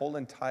me my whole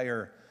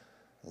entire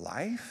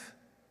life?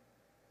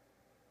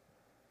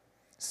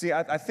 See,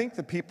 I think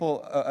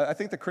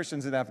the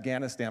Christians in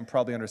Afghanistan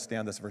probably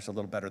understand this verse a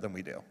little better than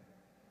we do.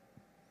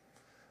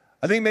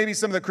 I think maybe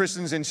some of the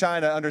Christians in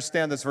China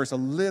understand this verse a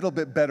little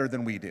bit better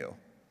than we do.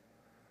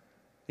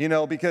 You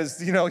know,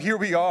 because, here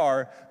we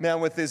are, man,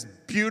 with this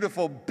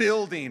beautiful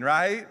building,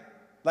 right?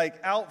 Like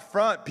out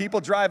front, people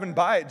driving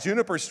by at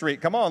Juniper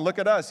Street. Come on, look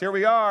at us. Here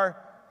we are.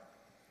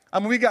 I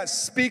mean, we got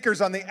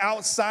speakers on the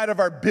outside of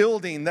our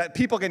building that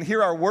people can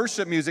hear our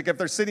worship music if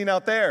they're sitting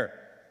out there.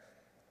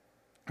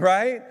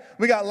 Right?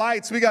 We got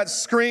lights, we got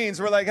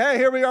screens. We're like, hey,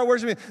 here we are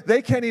worshiping.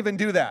 They can't even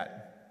do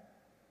that.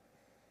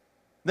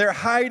 They're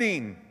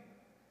hiding.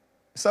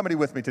 Somebody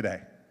with me today.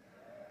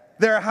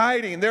 They're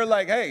hiding. They're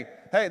like, hey,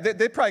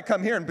 they'd probably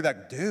come here and be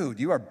like, dude,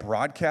 you are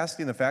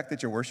broadcasting the fact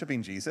that you're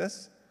worshiping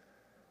Jesus?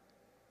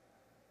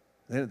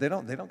 They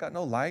don't got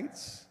no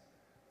lights.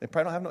 They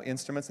probably don't have no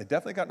instruments. They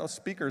definitely got no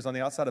speakers on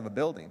the outside of a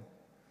building.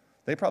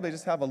 They probably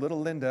just have a little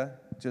Linda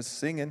just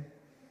singing.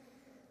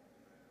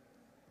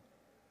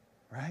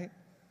 Right?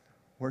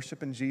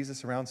 Worshiping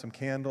Jesus around some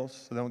candles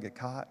so they don't get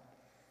caught.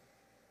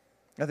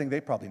 I think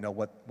they probably know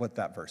what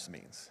that verse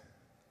means.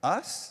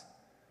 Us?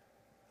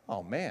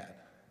 Oh, man.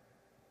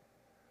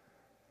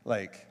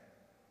 Like,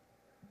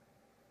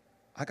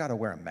 I got to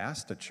wear a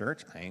mask to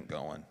church? I ain't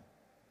going.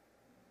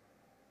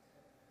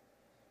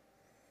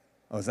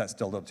 Oh, is that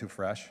still a little too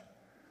fresh?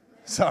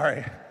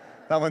 Sorry.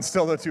 That one's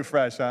still a little too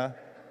fresh, huh?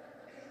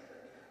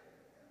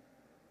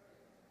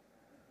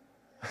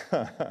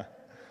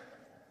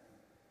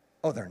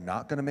 Oh, they're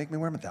not going to make me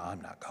wear them? No,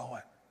 I'm not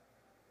going.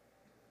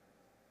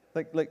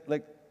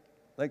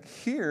 Like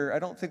here, I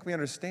don't think we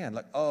understand.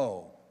 Like,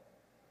 oh,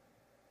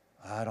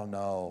 I don't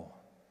know.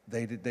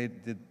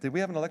 Did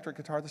we have an electric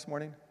guitar this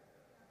morning?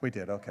 We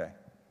did, okay.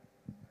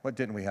 What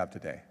didn't we have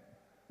today?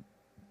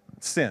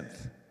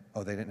 Synth.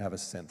 Oh, they didn't have a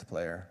synth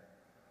player.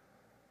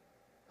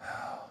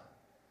 I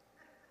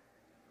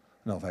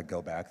don't know if I'd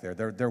go back there.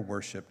 Their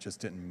worship just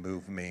didn't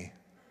move me.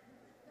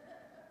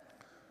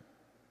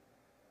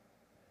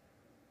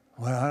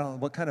 Well,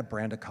 what kind of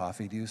brand of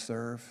coffee do you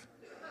serve?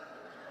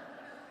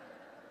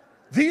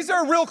 These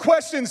are real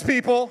questions,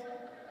 people.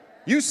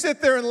 You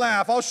sit there and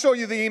laugh. I'll show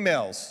you the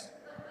emails.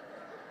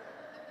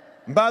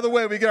 And by the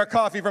way, we get our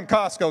coffee from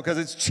Costco because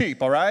it's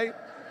cheap, all right?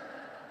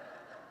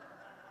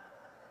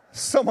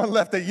 Someone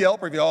left a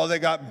Yelp review. Oh, they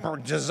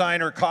got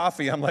designer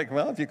coffee. I'm like,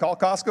 well, if you call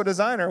Costco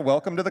designer,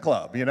 welcome to the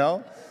club,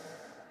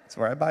 That's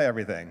where I buy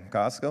everything.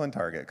 Costco and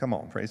Target. Come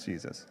on, praise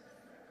Jesus.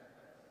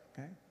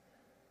 Okay?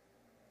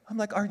 I'm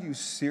like, are you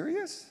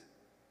serious?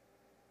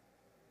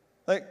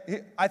 Like,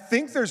 I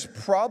think there's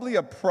probably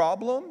a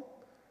problem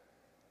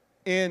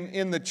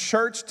in the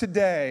church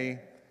today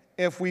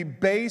if we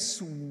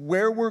base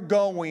where we're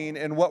going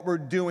and what we're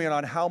doing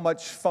on how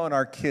much fun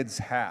our kids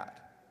had.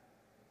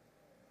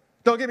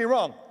 Don't get me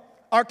wrong,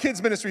 our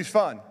kids' ministry is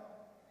fun,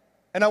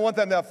 and I want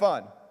them to have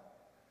fun.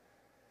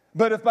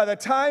 But if by the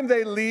time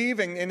they leave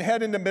and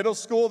head into middle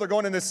school, they're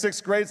going into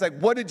 6th grade, it's like,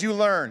 what did you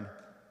learn?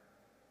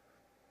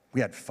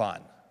 We had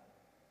fun.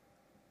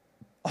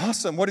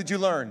 Awesome, what did you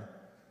learn?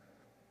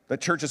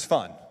 That church is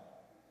fun.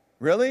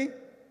 Really?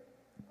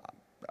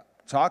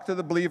 Talk to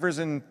the believers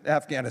in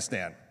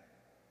Afghanistan.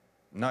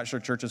 I'm not sure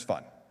church is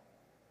fun.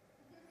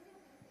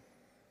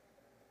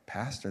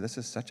 Pastor, this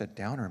is such a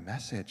downer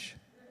message.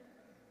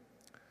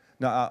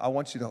 No, I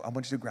want you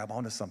to grab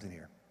onto something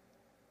here.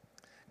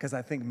 Because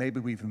I think maybe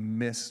we've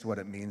missed what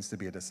it means to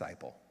be a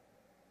disciple.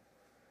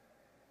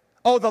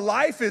 Oh, the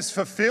life is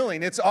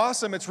fulfilling. It's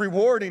awesome. It's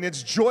rewarding.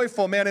 It's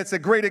joyful, man. It's a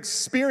great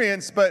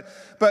experience. But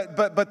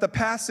the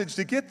passage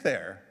to get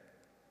there,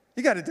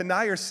 you got to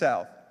deny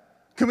yourself.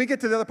 Can we get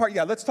to the other part?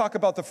 Yeah, let's talk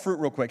about the fruit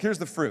real quick. Here's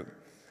the fruit.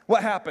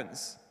 What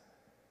happens?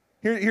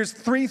 Here's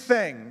 3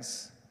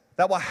 things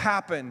that will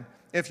happen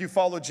if you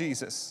follow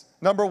Jesus.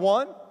 Number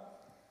 1,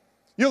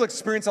 you'll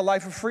experience a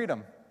life of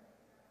freedom.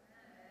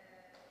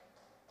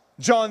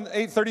 John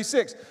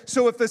 8:36.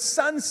 So if the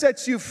Son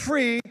sets you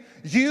free,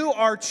 you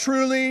are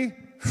truly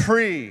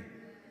free. Isn't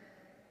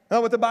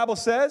that what the Bible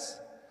says?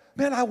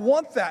 Man, I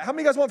want that. How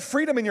many of you guys want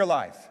freedom in your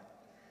life?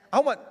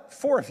 I want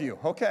 4 of you.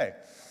 Okay.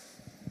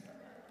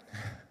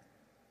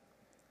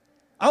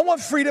 I want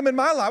freedom in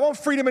my life. I want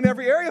freedom in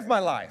every area of my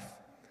life.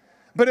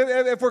 But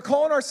if we're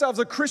calling ourselves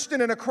a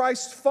Christian and a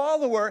Christ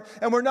follower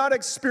and we're not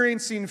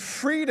experiencing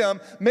freedom,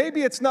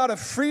 maybe it's not a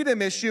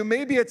freedom issue.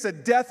 Maybe it's a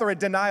death or a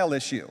denial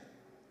issue.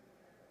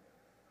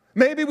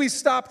 Maybe we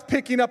stopped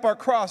picking up our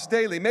cross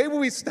daily. Maybe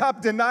we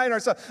stopped denying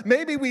ourselves.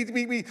 Maybe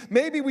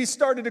we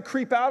started to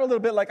creep out a little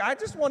bit, like, I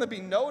just want to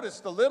be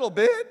noticed a little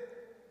bit.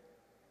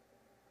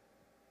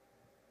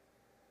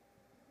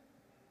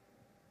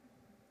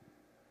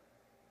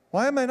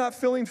 Why am I not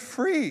feeling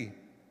free?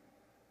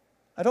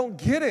 I don't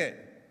get it.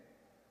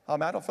 Oh,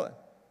 man, I don't feel it.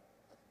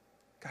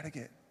 Got to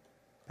get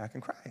back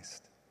in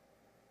Christ.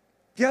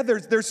 Yeah,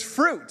 there's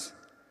fruit.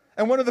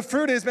 And one of the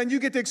fruit is, man, you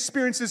get to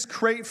experience this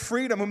great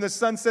freedom. Whom the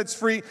Son sets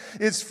free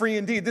is free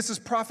indeed. This is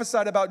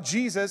prophesied about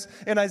Jesus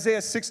in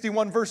Isaiah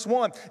 61, verse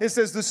 1. It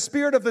says, the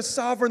Spirit of the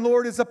sovereign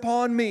Lord is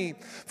upon me,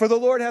 for the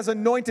Lord has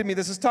anointed me.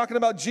 This is talking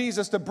about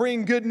Jesus, to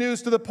bring good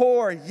news to the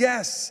poor.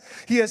 Yes,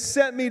 He has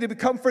sent me to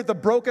comfort the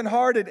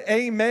brokenhearted.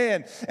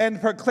 Amen.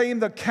 And proclaim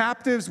the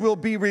captives will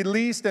be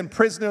released and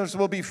prisoners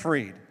will be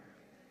freed.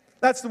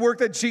 That's the work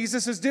that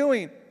Jesus is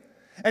doing.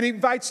 And He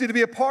invites you to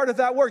be a part of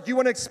that work. You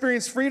want to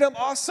experience freedom?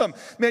 Awesome.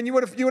 Man, you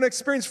want to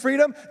experience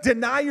freedom?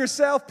 Deny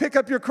yourself, pick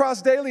up your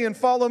cross daily, and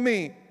follow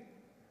me.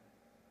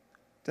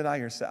 Deny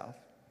yourself.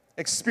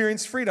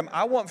 Experience freedom.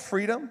 I want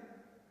freedom.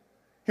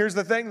 Here's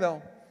the thing,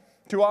 though.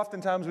 Too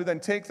oftentimes we then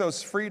take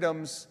those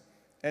freedoms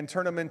and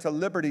turn them into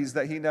liberties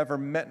that He never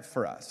meant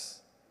for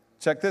us.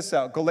 Check this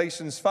out.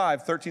 Galatians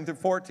 5, 13 through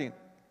 14.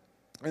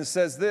 It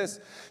says this.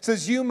 It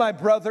says, you, my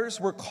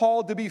brothers, were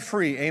called to be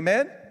free.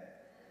 Amen?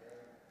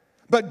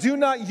 But do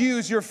not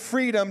use your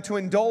freedom to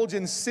indulge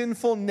in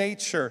sinful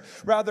nature.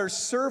 Rather,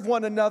 serve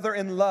one another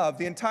in love.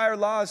 The entire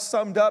law is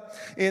summed up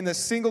in the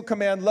single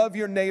command, love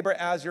your neighbor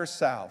as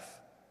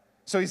yourself.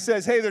 So he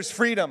says, hey, there's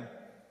freedom.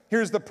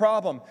 Here's the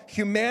problem.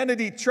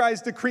 Humanity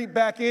tries to creep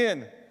back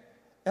in.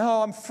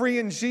 Oh, I'm free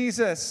in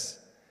Jesus.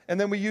 And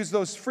then we use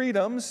those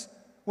freedoms,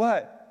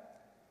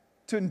 what?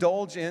 To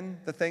indulge in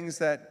the things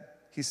that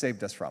He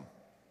saved us from.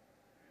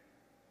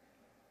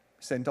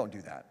 He's saying, don't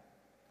do that.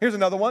 Here's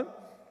another one.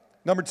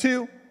 Number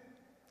 2,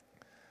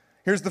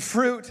 here's the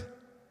fruit.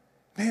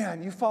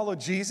 Man, you follow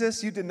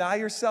Jesus, you deny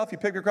yourself, you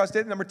pick your cross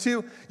daily. Number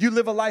 2, you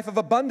live a life of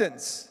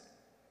abundance.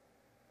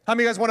 How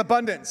many of you guys want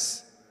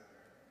abundance?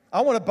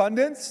 I want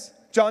abundance.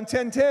 John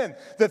 10:10,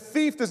 the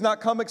thief does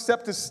not come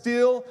except to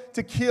steal,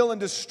 to kill, and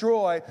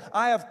destroy.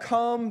 I have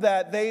come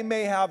that they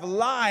may have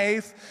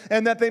life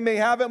and that they may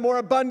have it more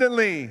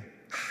abundantly.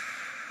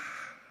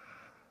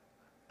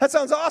 That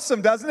sounds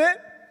awesome, doesn't it?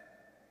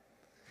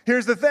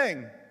 Here's the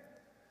thing.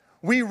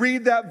 We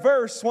read that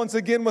verse once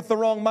again with the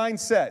wrong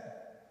mindset.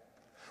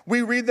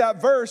 We read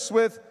that verse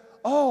with,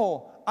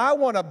 oh, I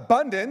want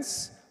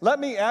abundance. Let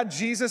me add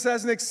Jesus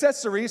as an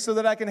accessory so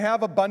that I can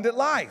have abundant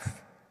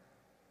life.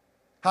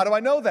 How do I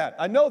know that?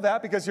 I know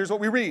that because here's what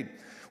we read.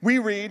 We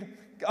read,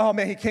 oh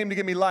man, He came to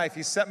give me life.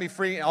 He set me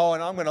free. Oh,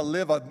 and I'm going to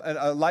live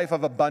a life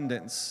of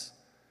abundance.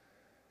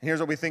 And here's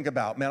what we think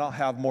about. Man, I'll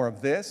have more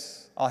of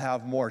this. I'll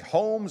have more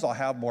homes. I'll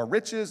have more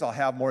riches. I'll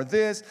have more of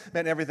this.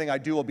 Man, everything I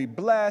do will be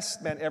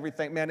blessed. Man,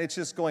 everything. Man, it's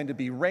just going to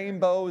be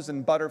rainbows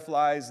and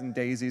butterflies and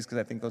daisies because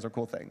I think those are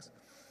cool things.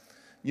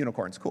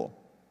 Unicorn's cool.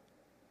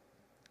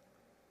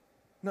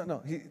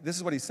 No. This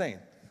is what He's saying.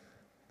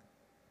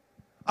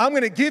 I'm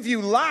going to give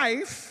you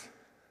life,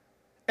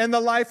 and the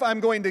life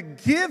I'm going to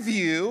give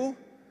you,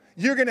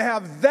 you're going to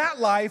have that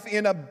life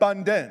in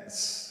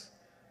abundance.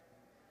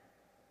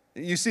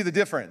 You see the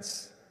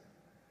difference?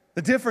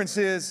 The difference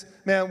is,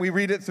 man, we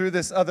read it through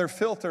this other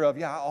filter of,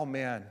 yeah, oh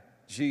man,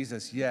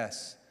 Jesus,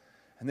 yes.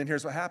 And then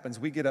here's what happens.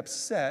 We get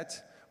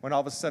upset when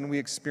all of a sudden we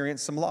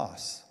experience some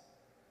loss.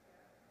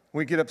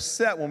 We get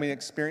upset when we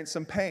experience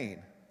some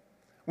pain.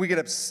 We get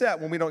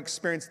upset when we don't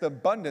experience the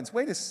abundance.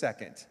 Wait a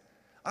second.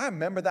 I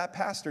remember that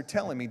pastor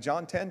telling me,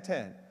 John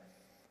 10:10,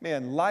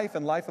 man, life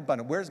and life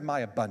abundant. Where's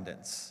my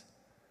abundance?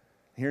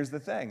 Here's the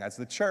thing. As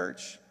the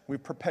church,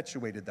 we've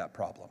perpetuated that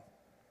problem.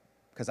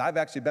 Because I've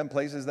actually been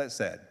places that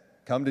said,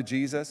 come to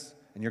Jesus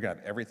and you're going to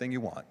have everything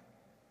you want.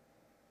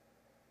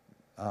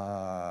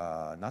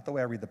 Not the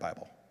way I read the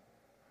Bible.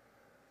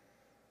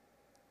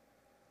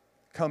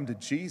 Come to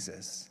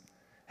Jesus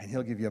and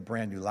he'll give you a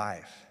brand new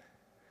life.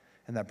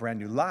 And that brand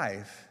new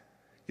life,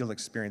 you'll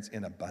experience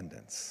in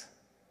abundance.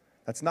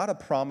 That's not a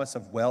promise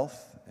of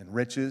wealth and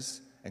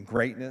riches and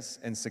greatness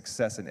and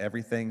success in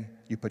everything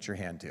you put your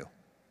hand to.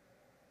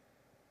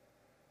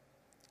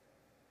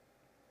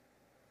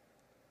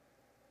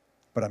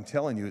 But I'm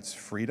telling you, it's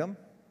freedom,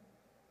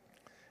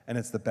 and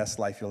it's the best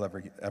life you'll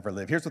ever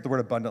live. Here's what the word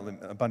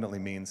abundantly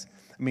means.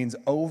 It means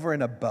over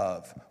and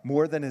above,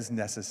 more than is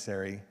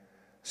necessary,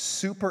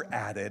 super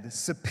added,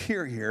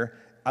 superior,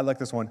 I like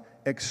this one,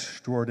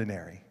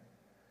 extraordinary,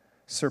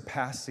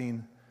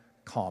 surpassing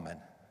common.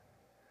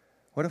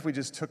 What if we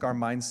just took our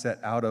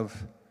mindset out of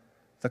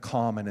the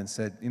common and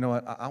said, you know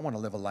what, I want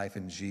to live a life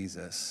in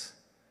Jesus,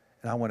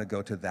 and I want to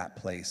go to that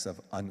place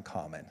of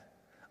uncommon.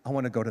 I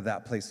want to go to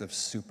that place of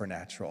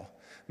supernatural.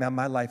 Man,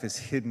 my life is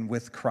hidden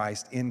with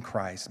Christ, in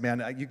Christ.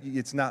 Man,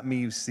 it's not me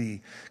you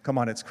see. Come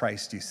on, it's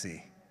Christ you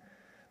see.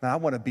 Man, I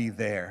want to be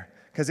there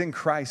because in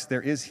Christ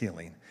there is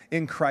healing.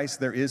 In Christ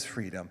there is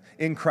freedom.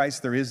 In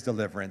Christ there is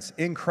deliverance.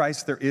 In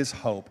Christ there is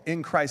hope.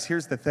 In Christ,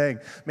 here's the thing.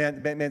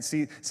 Man,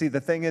 see,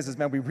 the thing is,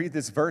 man, we read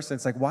this verse and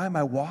it's like, why am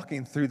I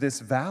walking through this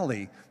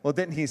valley? Well,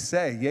 didn't he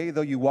say, yea,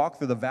 though you walk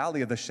through the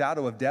valley of the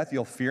shadow of death,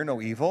 you'll fear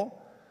no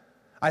evil?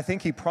 I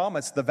think he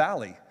promised the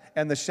valley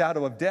and the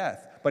shadow of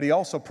death. But he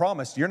also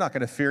promised you're not going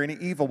to fear any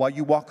evil while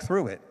you walk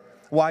through it.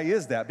 Why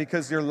is that?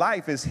 Because your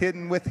life is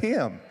hidden with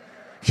him.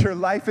 Your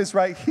life is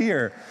right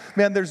here.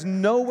 Man, there's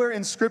nowhere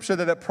in Scripture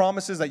that it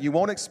promises that you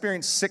won't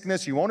experience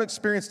sickness, you won't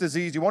experience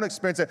disease, you won't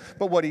experience it.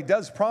 But what he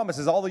does promise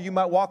is although you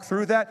might walk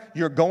through that,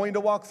 you're going to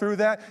walk through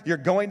that, you're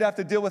going to have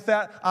to deal with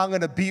that, I'm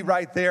going to be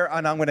right there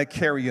and I'm going to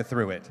carry you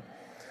through it.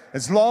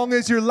 As long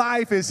as your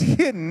life is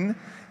hidden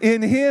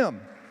in him.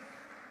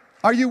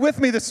 Are you with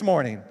me this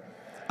morning?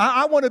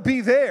 I want to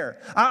be there.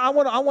 I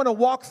want to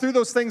walk through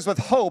those things with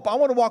hope. I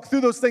want to walk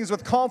through those things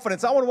with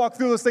confidence. I want to walk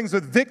through those things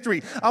with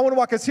victory. I want to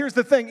walk, because here's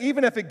the thing,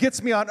 even if it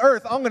gets me on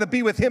earth, I'm going to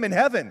be with him in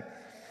heaven.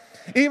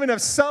 Even if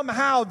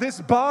somehow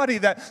this body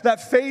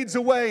that fades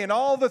away and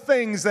all the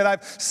things that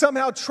I've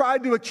somehow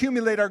tried to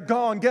accumulate are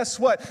gone, guess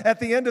what?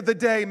 At the end of the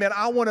day, man,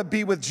 I want to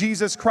be with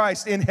Jesus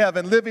Christ in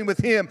heaven, living with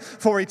him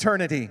for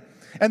eternity.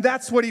 And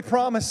that's what he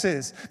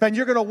promises. Man,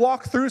 you're going to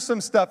walk through some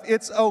stuff.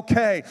 It's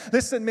okay.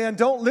 Listen, man,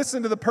 don't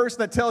listen to the person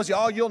that tells you,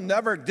 oh, you'll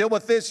never deal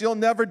with this. You'll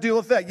never deal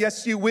with that.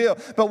 Yes, you will.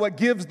 But what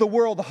gives the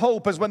world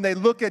hope is when they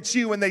look at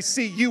you and they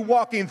see you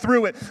walking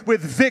through it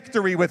with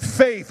victory, with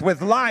faith,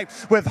 with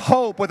life, with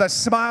hope, with a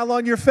smile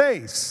on your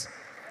face.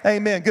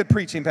 Amen. Good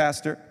preaching,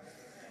 Pastor.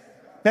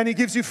 And he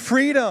gives you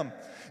freedom.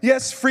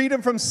 Yes,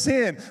 freedom from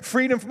sin,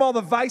 freedom from all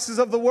the vices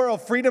of the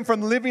world, freedom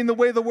from living the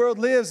way the world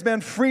lives,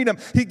 man, freedom.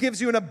 He gives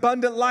you an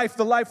abundant life,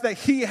 the life that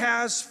he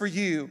has for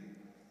you. I'm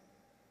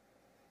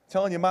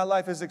telling you, my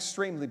life is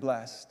extremely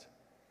blessed.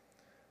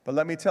 But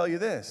let me tell you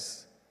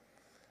this,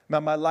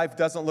 man, my life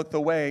doesn't look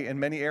the way in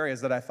many areas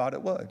that I thought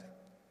it would.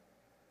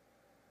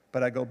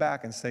 But I go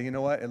back and say, you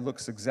know what? It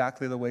looks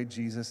exactly the way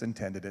Jesus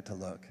intended it to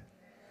look.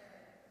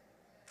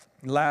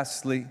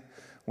 Lastly,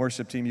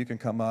 worship team, you can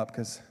come up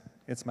because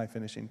it's my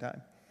finishing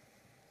time.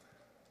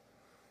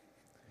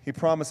 He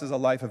promises a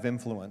life of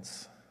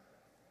influence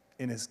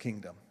in his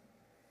kingdom.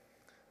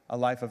 A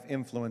life of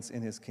influence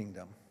in his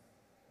kingdom.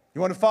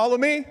 You want to follow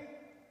me?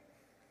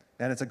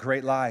 Man, it's a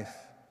great life.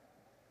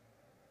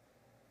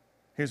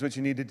 Here's what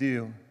you need to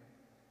do.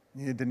 You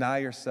need to deny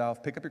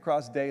yourself. Pick up your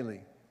cross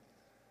daily.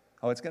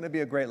 Oh, it's going to be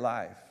a great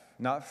life.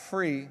 Not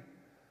free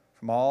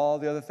from all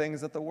the other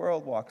things that the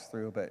world walks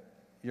through, but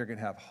you're going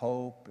to have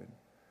hope and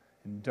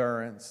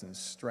endurance and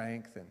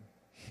strength and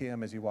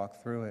him as you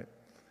walk through it.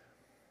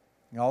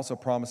 He also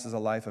promises a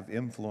life of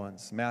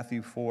influence.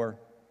 Matthew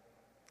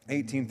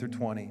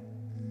 4:18-20.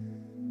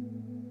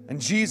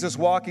 And Jesus,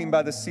 walking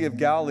by the Sea of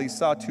Galilee,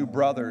 saw two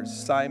brothers,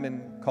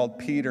 Simon called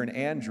Peter and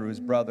Andrew, his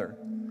brother,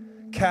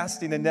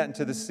 casting a net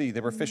into the sea.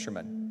 They were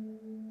fishermen.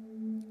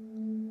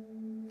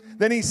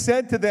 Then he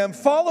said to them,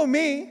 follow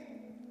me,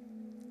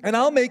 and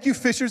I'll make you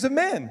fishers of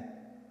men.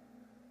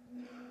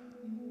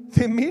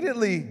 They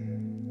immediately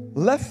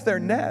left their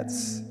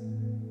nets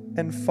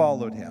and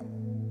followed him.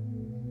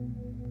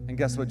 And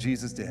guess what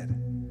Jesus did?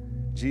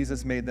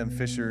 Jesus made them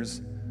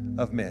fishers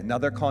of men. Now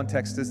their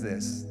context is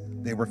this.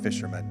 They were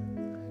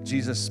fishermen.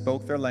 Jesus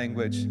spoke their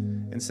language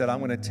and said, I'm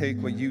going to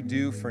take what you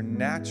do for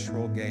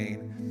natural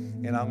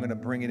gain and I'm going to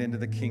bring it into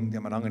the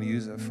kingdom and I'm going to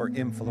use it for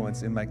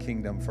influence in my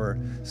kingdom for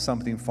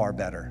something far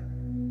better.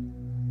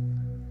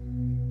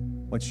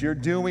 What you're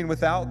doing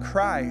without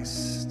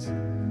Christ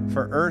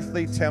for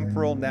earthly,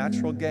 temporal,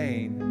 natural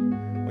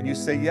gain, when you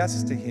say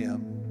yes to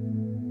him,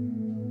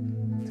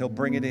 he'll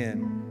bring it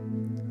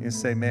in. You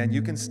say, man,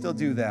 you can still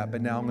do that,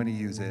 but now I'm going to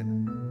use it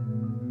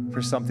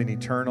for something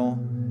eternal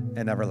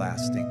and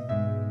everlasting.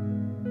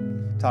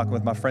 Talking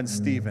with my friend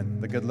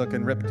Steven, the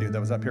good-looking rip dude that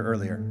was up here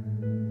earlier.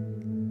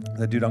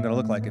 The dude I'm going to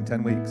look like in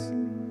 10 weeks.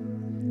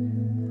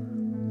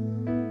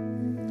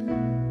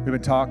 We've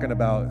been talking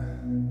about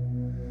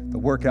the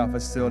workout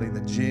facility,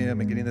 the gym,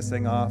 and getting this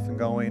thing off and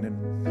going.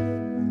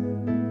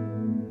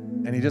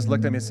 And he just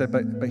looked at me and said,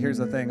 but here's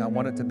the thing. I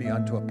want it to be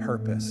unto a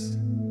purpose.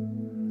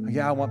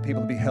 Yeah, I want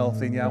people to be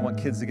healthy. And yeah, I want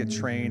kids to get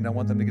trained. I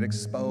want them to get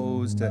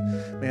exposed to,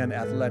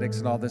 athletics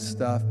and all this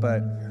stuff.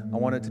 But I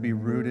want it to be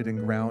rooted and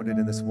grounded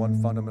in this one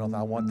fundamental thing.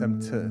 I want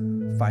them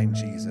to find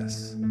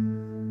Jesus.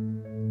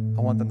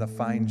 I want them to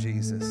find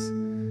Jesus.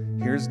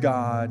 Here's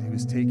God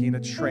who's taking a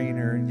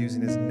trainer and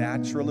using his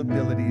natural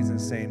abilities and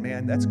saying,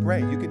 man, that's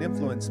great. You can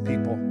influence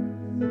people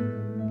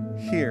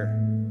here.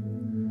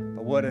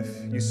 But what if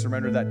you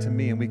surrender that to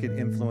me and we could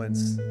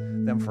influence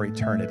them for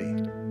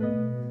eternity?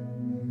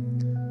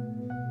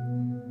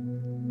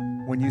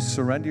 When you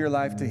surrender your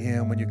life to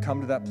him, when you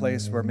come to that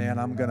place where, man,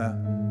 I'm gonna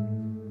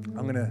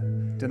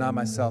deny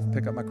myself,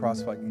 pick up my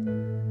cross,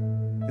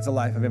 it's a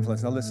life of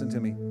influence. Now listen to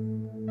me.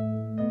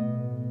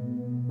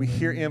 We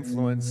hear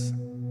influence,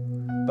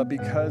 but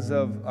because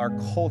of our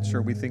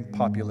culture, we think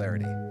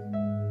popularity.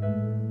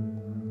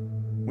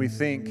 We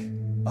think,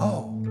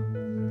 oh,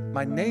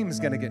 my name's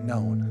gonna get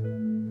known.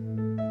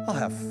 I'll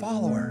have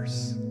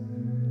followers.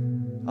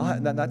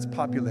 That's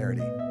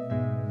popularity.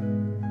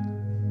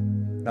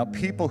 Now,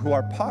 people who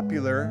are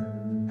popular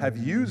have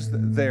used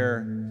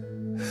their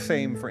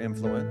fame for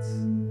influence.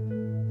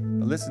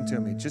 But listen to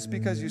me, just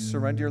because you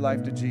surrender your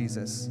life to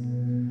Jesus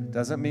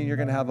doesn't mean you're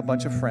gonna have a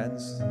bunch of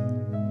friends.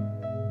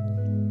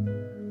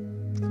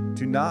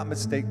 Do not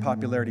mistake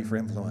popularity for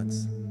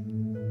influence.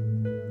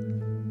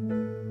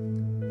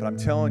 But I'm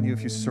telling you,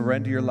 if you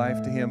surrender your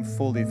life to him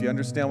fully, if you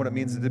understand what it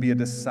means to be a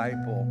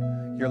disciple,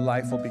 your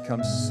life will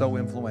become so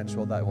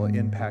influential that it will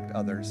impact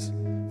others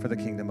for the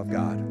kingdom of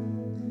God.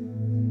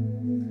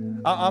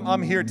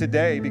 I'm here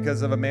today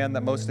because of a man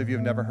that most of you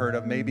have never heard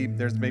of.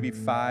 There's maybe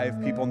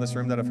 5 people in this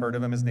room that have heard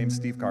of him. His name's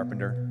Steve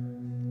Carpenter.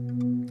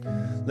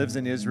 Lives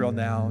in Israel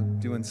now,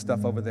 doing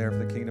stuff over there for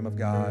the kingdom of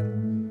God.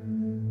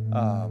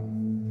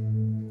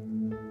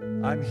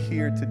 I'm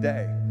here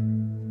today.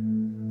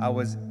 I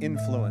was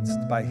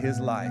influenced by his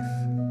life.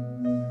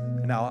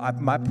 And now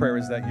my prayer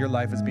is that your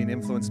life is being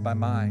influenced by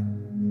mine.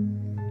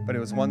 But it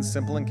was one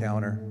simple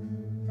encounter,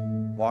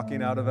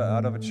 walking out of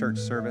a church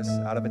service,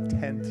 out of a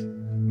tent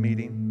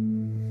meeting.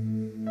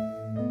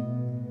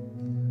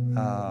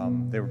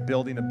 They were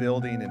building a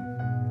building, and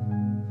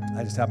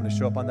I just happened to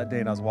show up on that day,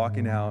 and I was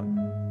walking out,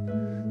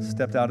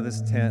 stepped out of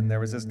this tent, and there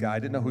was this guy. I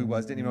didn't know who he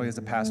was, didn't even know he was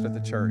a pastor at the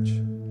church.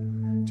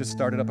 Just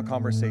started up a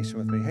conversation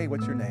with me. Hey,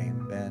 what's your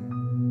name,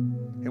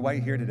 Ben? Hey, why are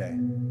you here today?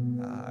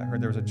 I heard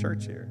there was a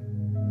church here.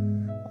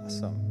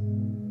 Awesome.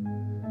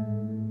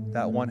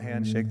 That one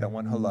handshake, that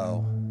one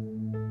hello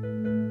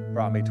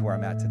brought me to where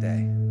I'm at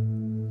today.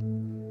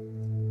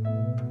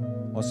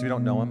 Most of you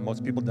don't know him.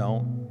 Most people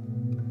don't.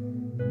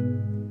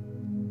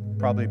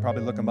 Probably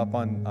look him up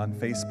on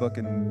Facebook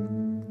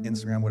and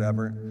Instagram,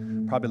 whatever.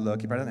 Probably look.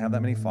 He probably doesn't have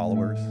that many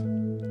followers.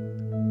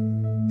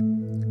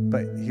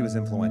 But he was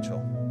influential.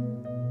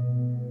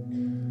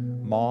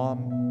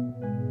 Mom,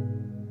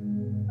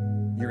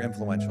 you're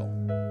influential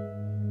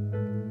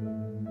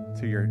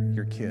to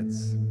your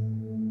kids,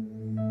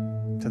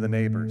 to the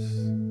neighbors.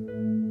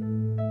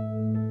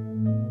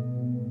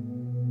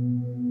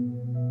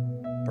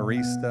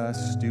 Barista,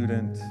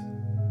 student,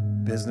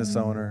 business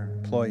owner,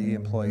 employee,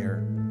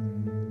 employer.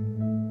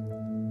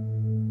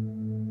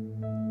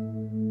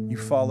 You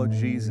follow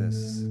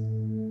Jesus,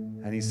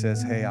 and he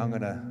says, hey, I'm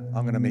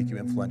gonna make you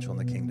influential in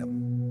the kingdom.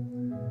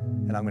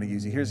 And I'm gonna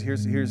use you.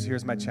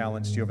 Here's my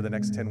challenge to you over the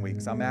next 10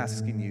 weeks. I'm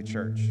asking you,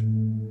 church,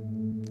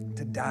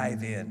 to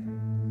dive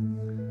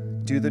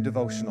in. Do the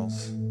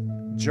devotionals.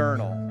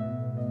 Journal.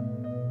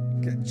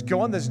 Go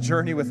on this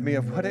journey with me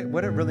of what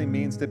it really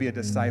means to be a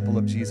disciple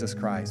of Jesus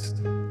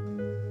Christ.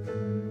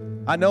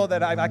 I know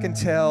that I can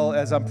tell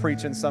as I'm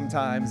preaching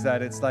sometimes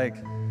that it's like,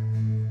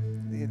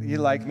 you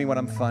like me when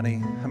I'm funny.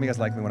 How many of you guys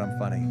like me when I'm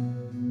funny?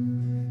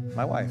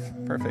 My wife,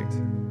 perfect.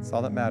 That's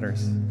all that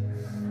matters.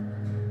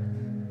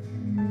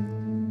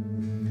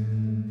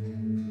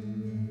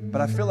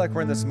 But I feel like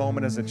we're in this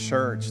moment as a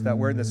church, that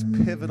we're in this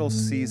pivotal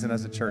season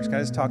as a church. Can I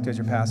just talk to you as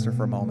your pastor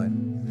for a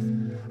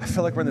moment? I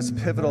feel like we're in this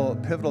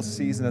pivotal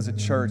season as a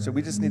church that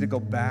we just need to go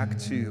back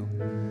to,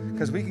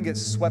 because we can get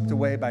swept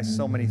away by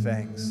so many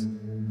things.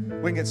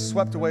 We can get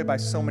swept away by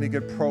so many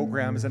good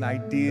programs and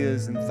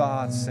ideas and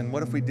thoughts, and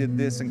what if we did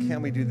this, and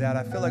can we do that?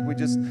 I feel like we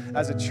just,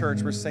 as a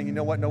church, we're saying, you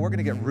know what? No, we're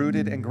going to get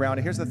rooted and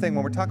grounded. Here's the thing.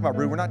 When we're talking about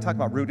root, we're not talking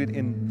about rooted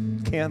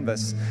in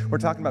canvas. We're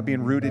talking about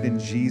being rooted in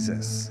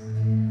Jesus.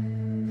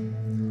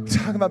 We're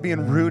talking about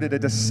being rooted, a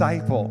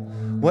disciple,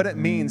 what it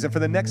means. And for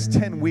the next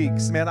 10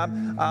 weeks, man,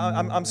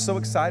 I'm so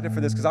excited for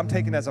this because I'm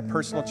taking it as a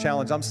personal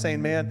challenge. I'm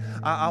saying, man,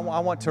 I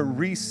want to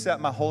reset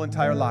my whole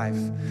entire life.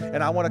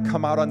 And I want to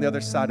come out on the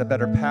other side a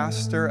better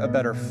pastor, a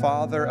better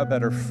father, a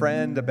better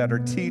friend, a better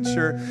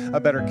teacher, a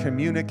better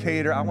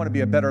communicator. I want to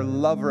be a better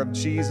lover of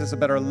Jesus, a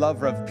better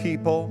lover of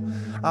people.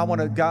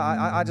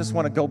 I just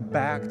want to go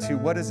back to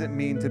what does it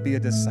mean to be a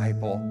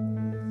disciple?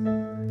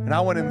 And I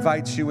want to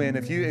invite you in.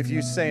 If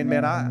you're saying,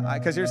 man,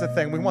 because here's the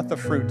thing, we want the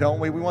fruit, don't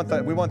we? We want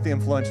the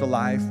influential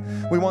life.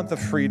 We want the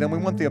freedom. We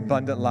want the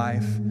abundant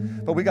life.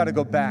 But we got to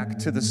go back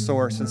to the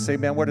source and say,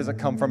 man, where does it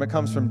come from? It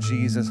comes from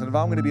Jesus. And if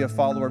I'm going to be a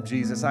follower of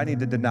Jesus, I need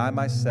to deny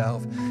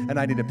myself, and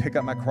I need to pick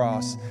up my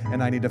cross,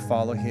 and I need to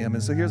follow him.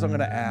 And so here's what I'm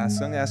going to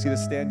ask. I'm going to ask you to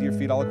stand to your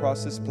feet all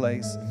across this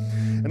place.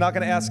 I'm not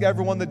going to ask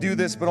everyone to do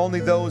this, but only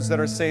those that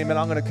are saying, man,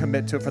 I'm going to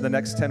commit to it for the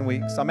next 10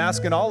 weeks. I'm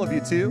asking all of you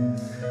to,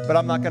 but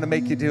I'm not going to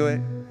make you do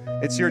it.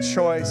 It's your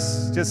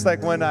choice. Just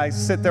like when I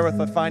sit there with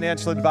a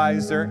financial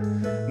advisor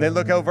and they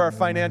look over our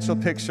financial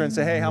picture and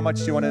say, hey, how much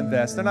do you want to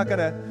invest? They're not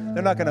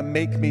gonna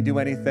make me do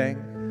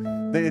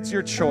anything. It's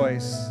your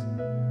choice.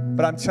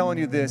 But I'm telling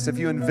you this, if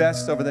you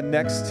invest over the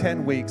next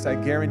 10 weeks, I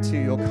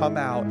guarantee you'll come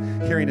out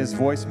hearing his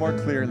voice more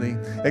clearly,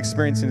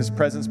 experiencing his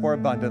presence more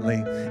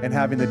abundantly, and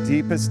having the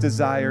deepest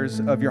desires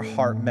of your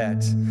heart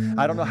met.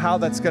 I don't know how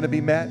that's going to be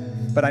met,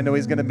 but I know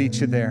he's going to meet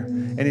you there,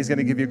 and he's going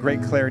to give you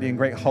great clarity and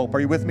great hope. Are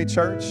you with me,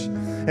 church?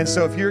 And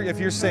so if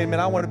you're saying,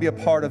 man, I want to be a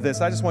part of this,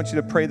 I just want you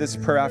to pray this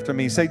prayer after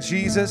me. Say,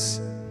 Jesus.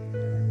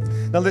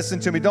 Now listen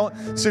to me. Don't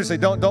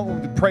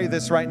pray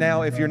this right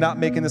now if you're not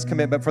making this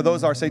commitment. For those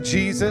who are, say,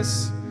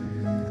 Jesus,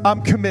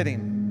 I'm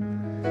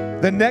committing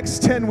the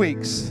next 10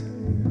 weeks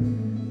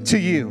to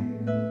you.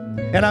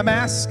 And I'm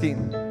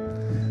asking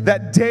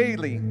that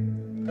daily,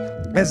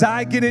 as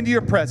I get into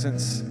your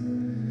presence,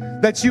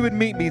 that you would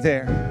meet me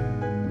there.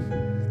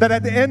 That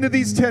at the end of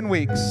these 10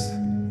 weeks,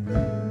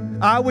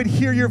 I would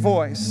hear your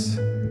voice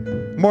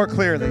more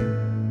clearly.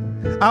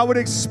 I would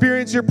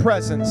experience your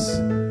presence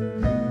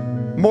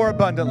more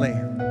abundantly.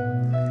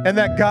 And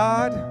that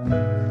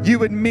God, you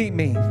would meet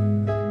me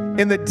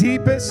in the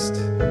deepest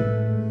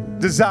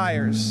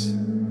desires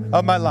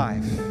of my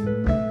life.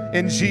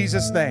 In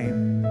Jesus' name.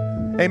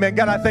 Amen.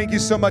 God, I thank you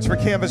so much for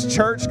Canvas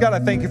Church. God, I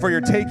thank you for your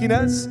taking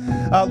us.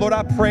 Lord,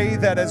 I pray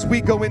that as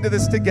we go into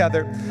this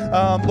together,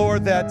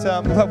 Lord,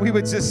 that we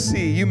would just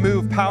see you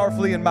move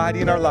powerfully and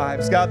mighty in our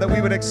lives. God, that we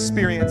would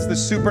experience the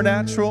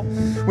supernatural,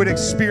 would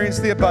experience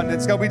the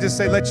abundance. God, we just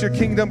say, let your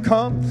kingdom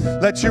come,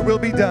 let your will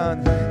be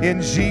done.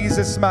 In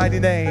Jesus' mighty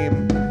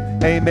name,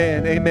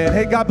 amen. Amen.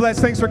 Hey, God bless.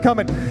 Thanks for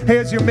coming. Hey,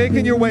 as you're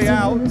making your way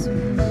out,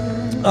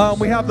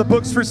 we have the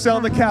books for sale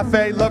in the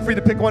cafe. Love for you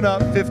to pick one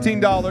up,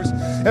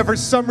 $15. If for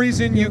some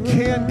reason you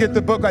can't get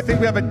the book, I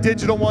think we have a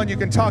digital one. You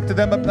can talk to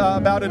them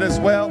about it as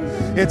well.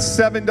 It's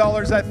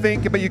 $7, I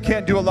think, but you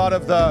can't do a lot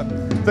of the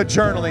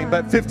journaling,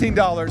 but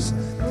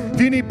 $15.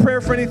 If you need prayer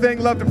for anything,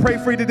 love to pray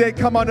for you today.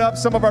 Come on up.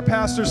 Some of our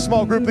pastors,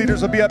 small group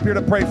leaders will be up here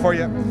to pray for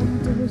you.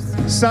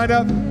 Sign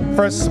up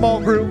for a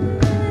small group.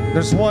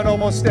 There's one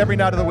almost every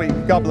night of the week.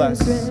 God bless.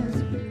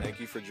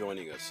 Thank you for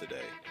joining us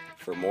today.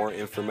 For more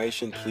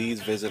information,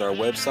 please visit our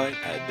website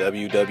at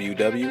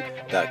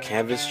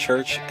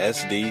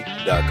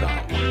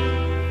www.canvaschurchsd.com.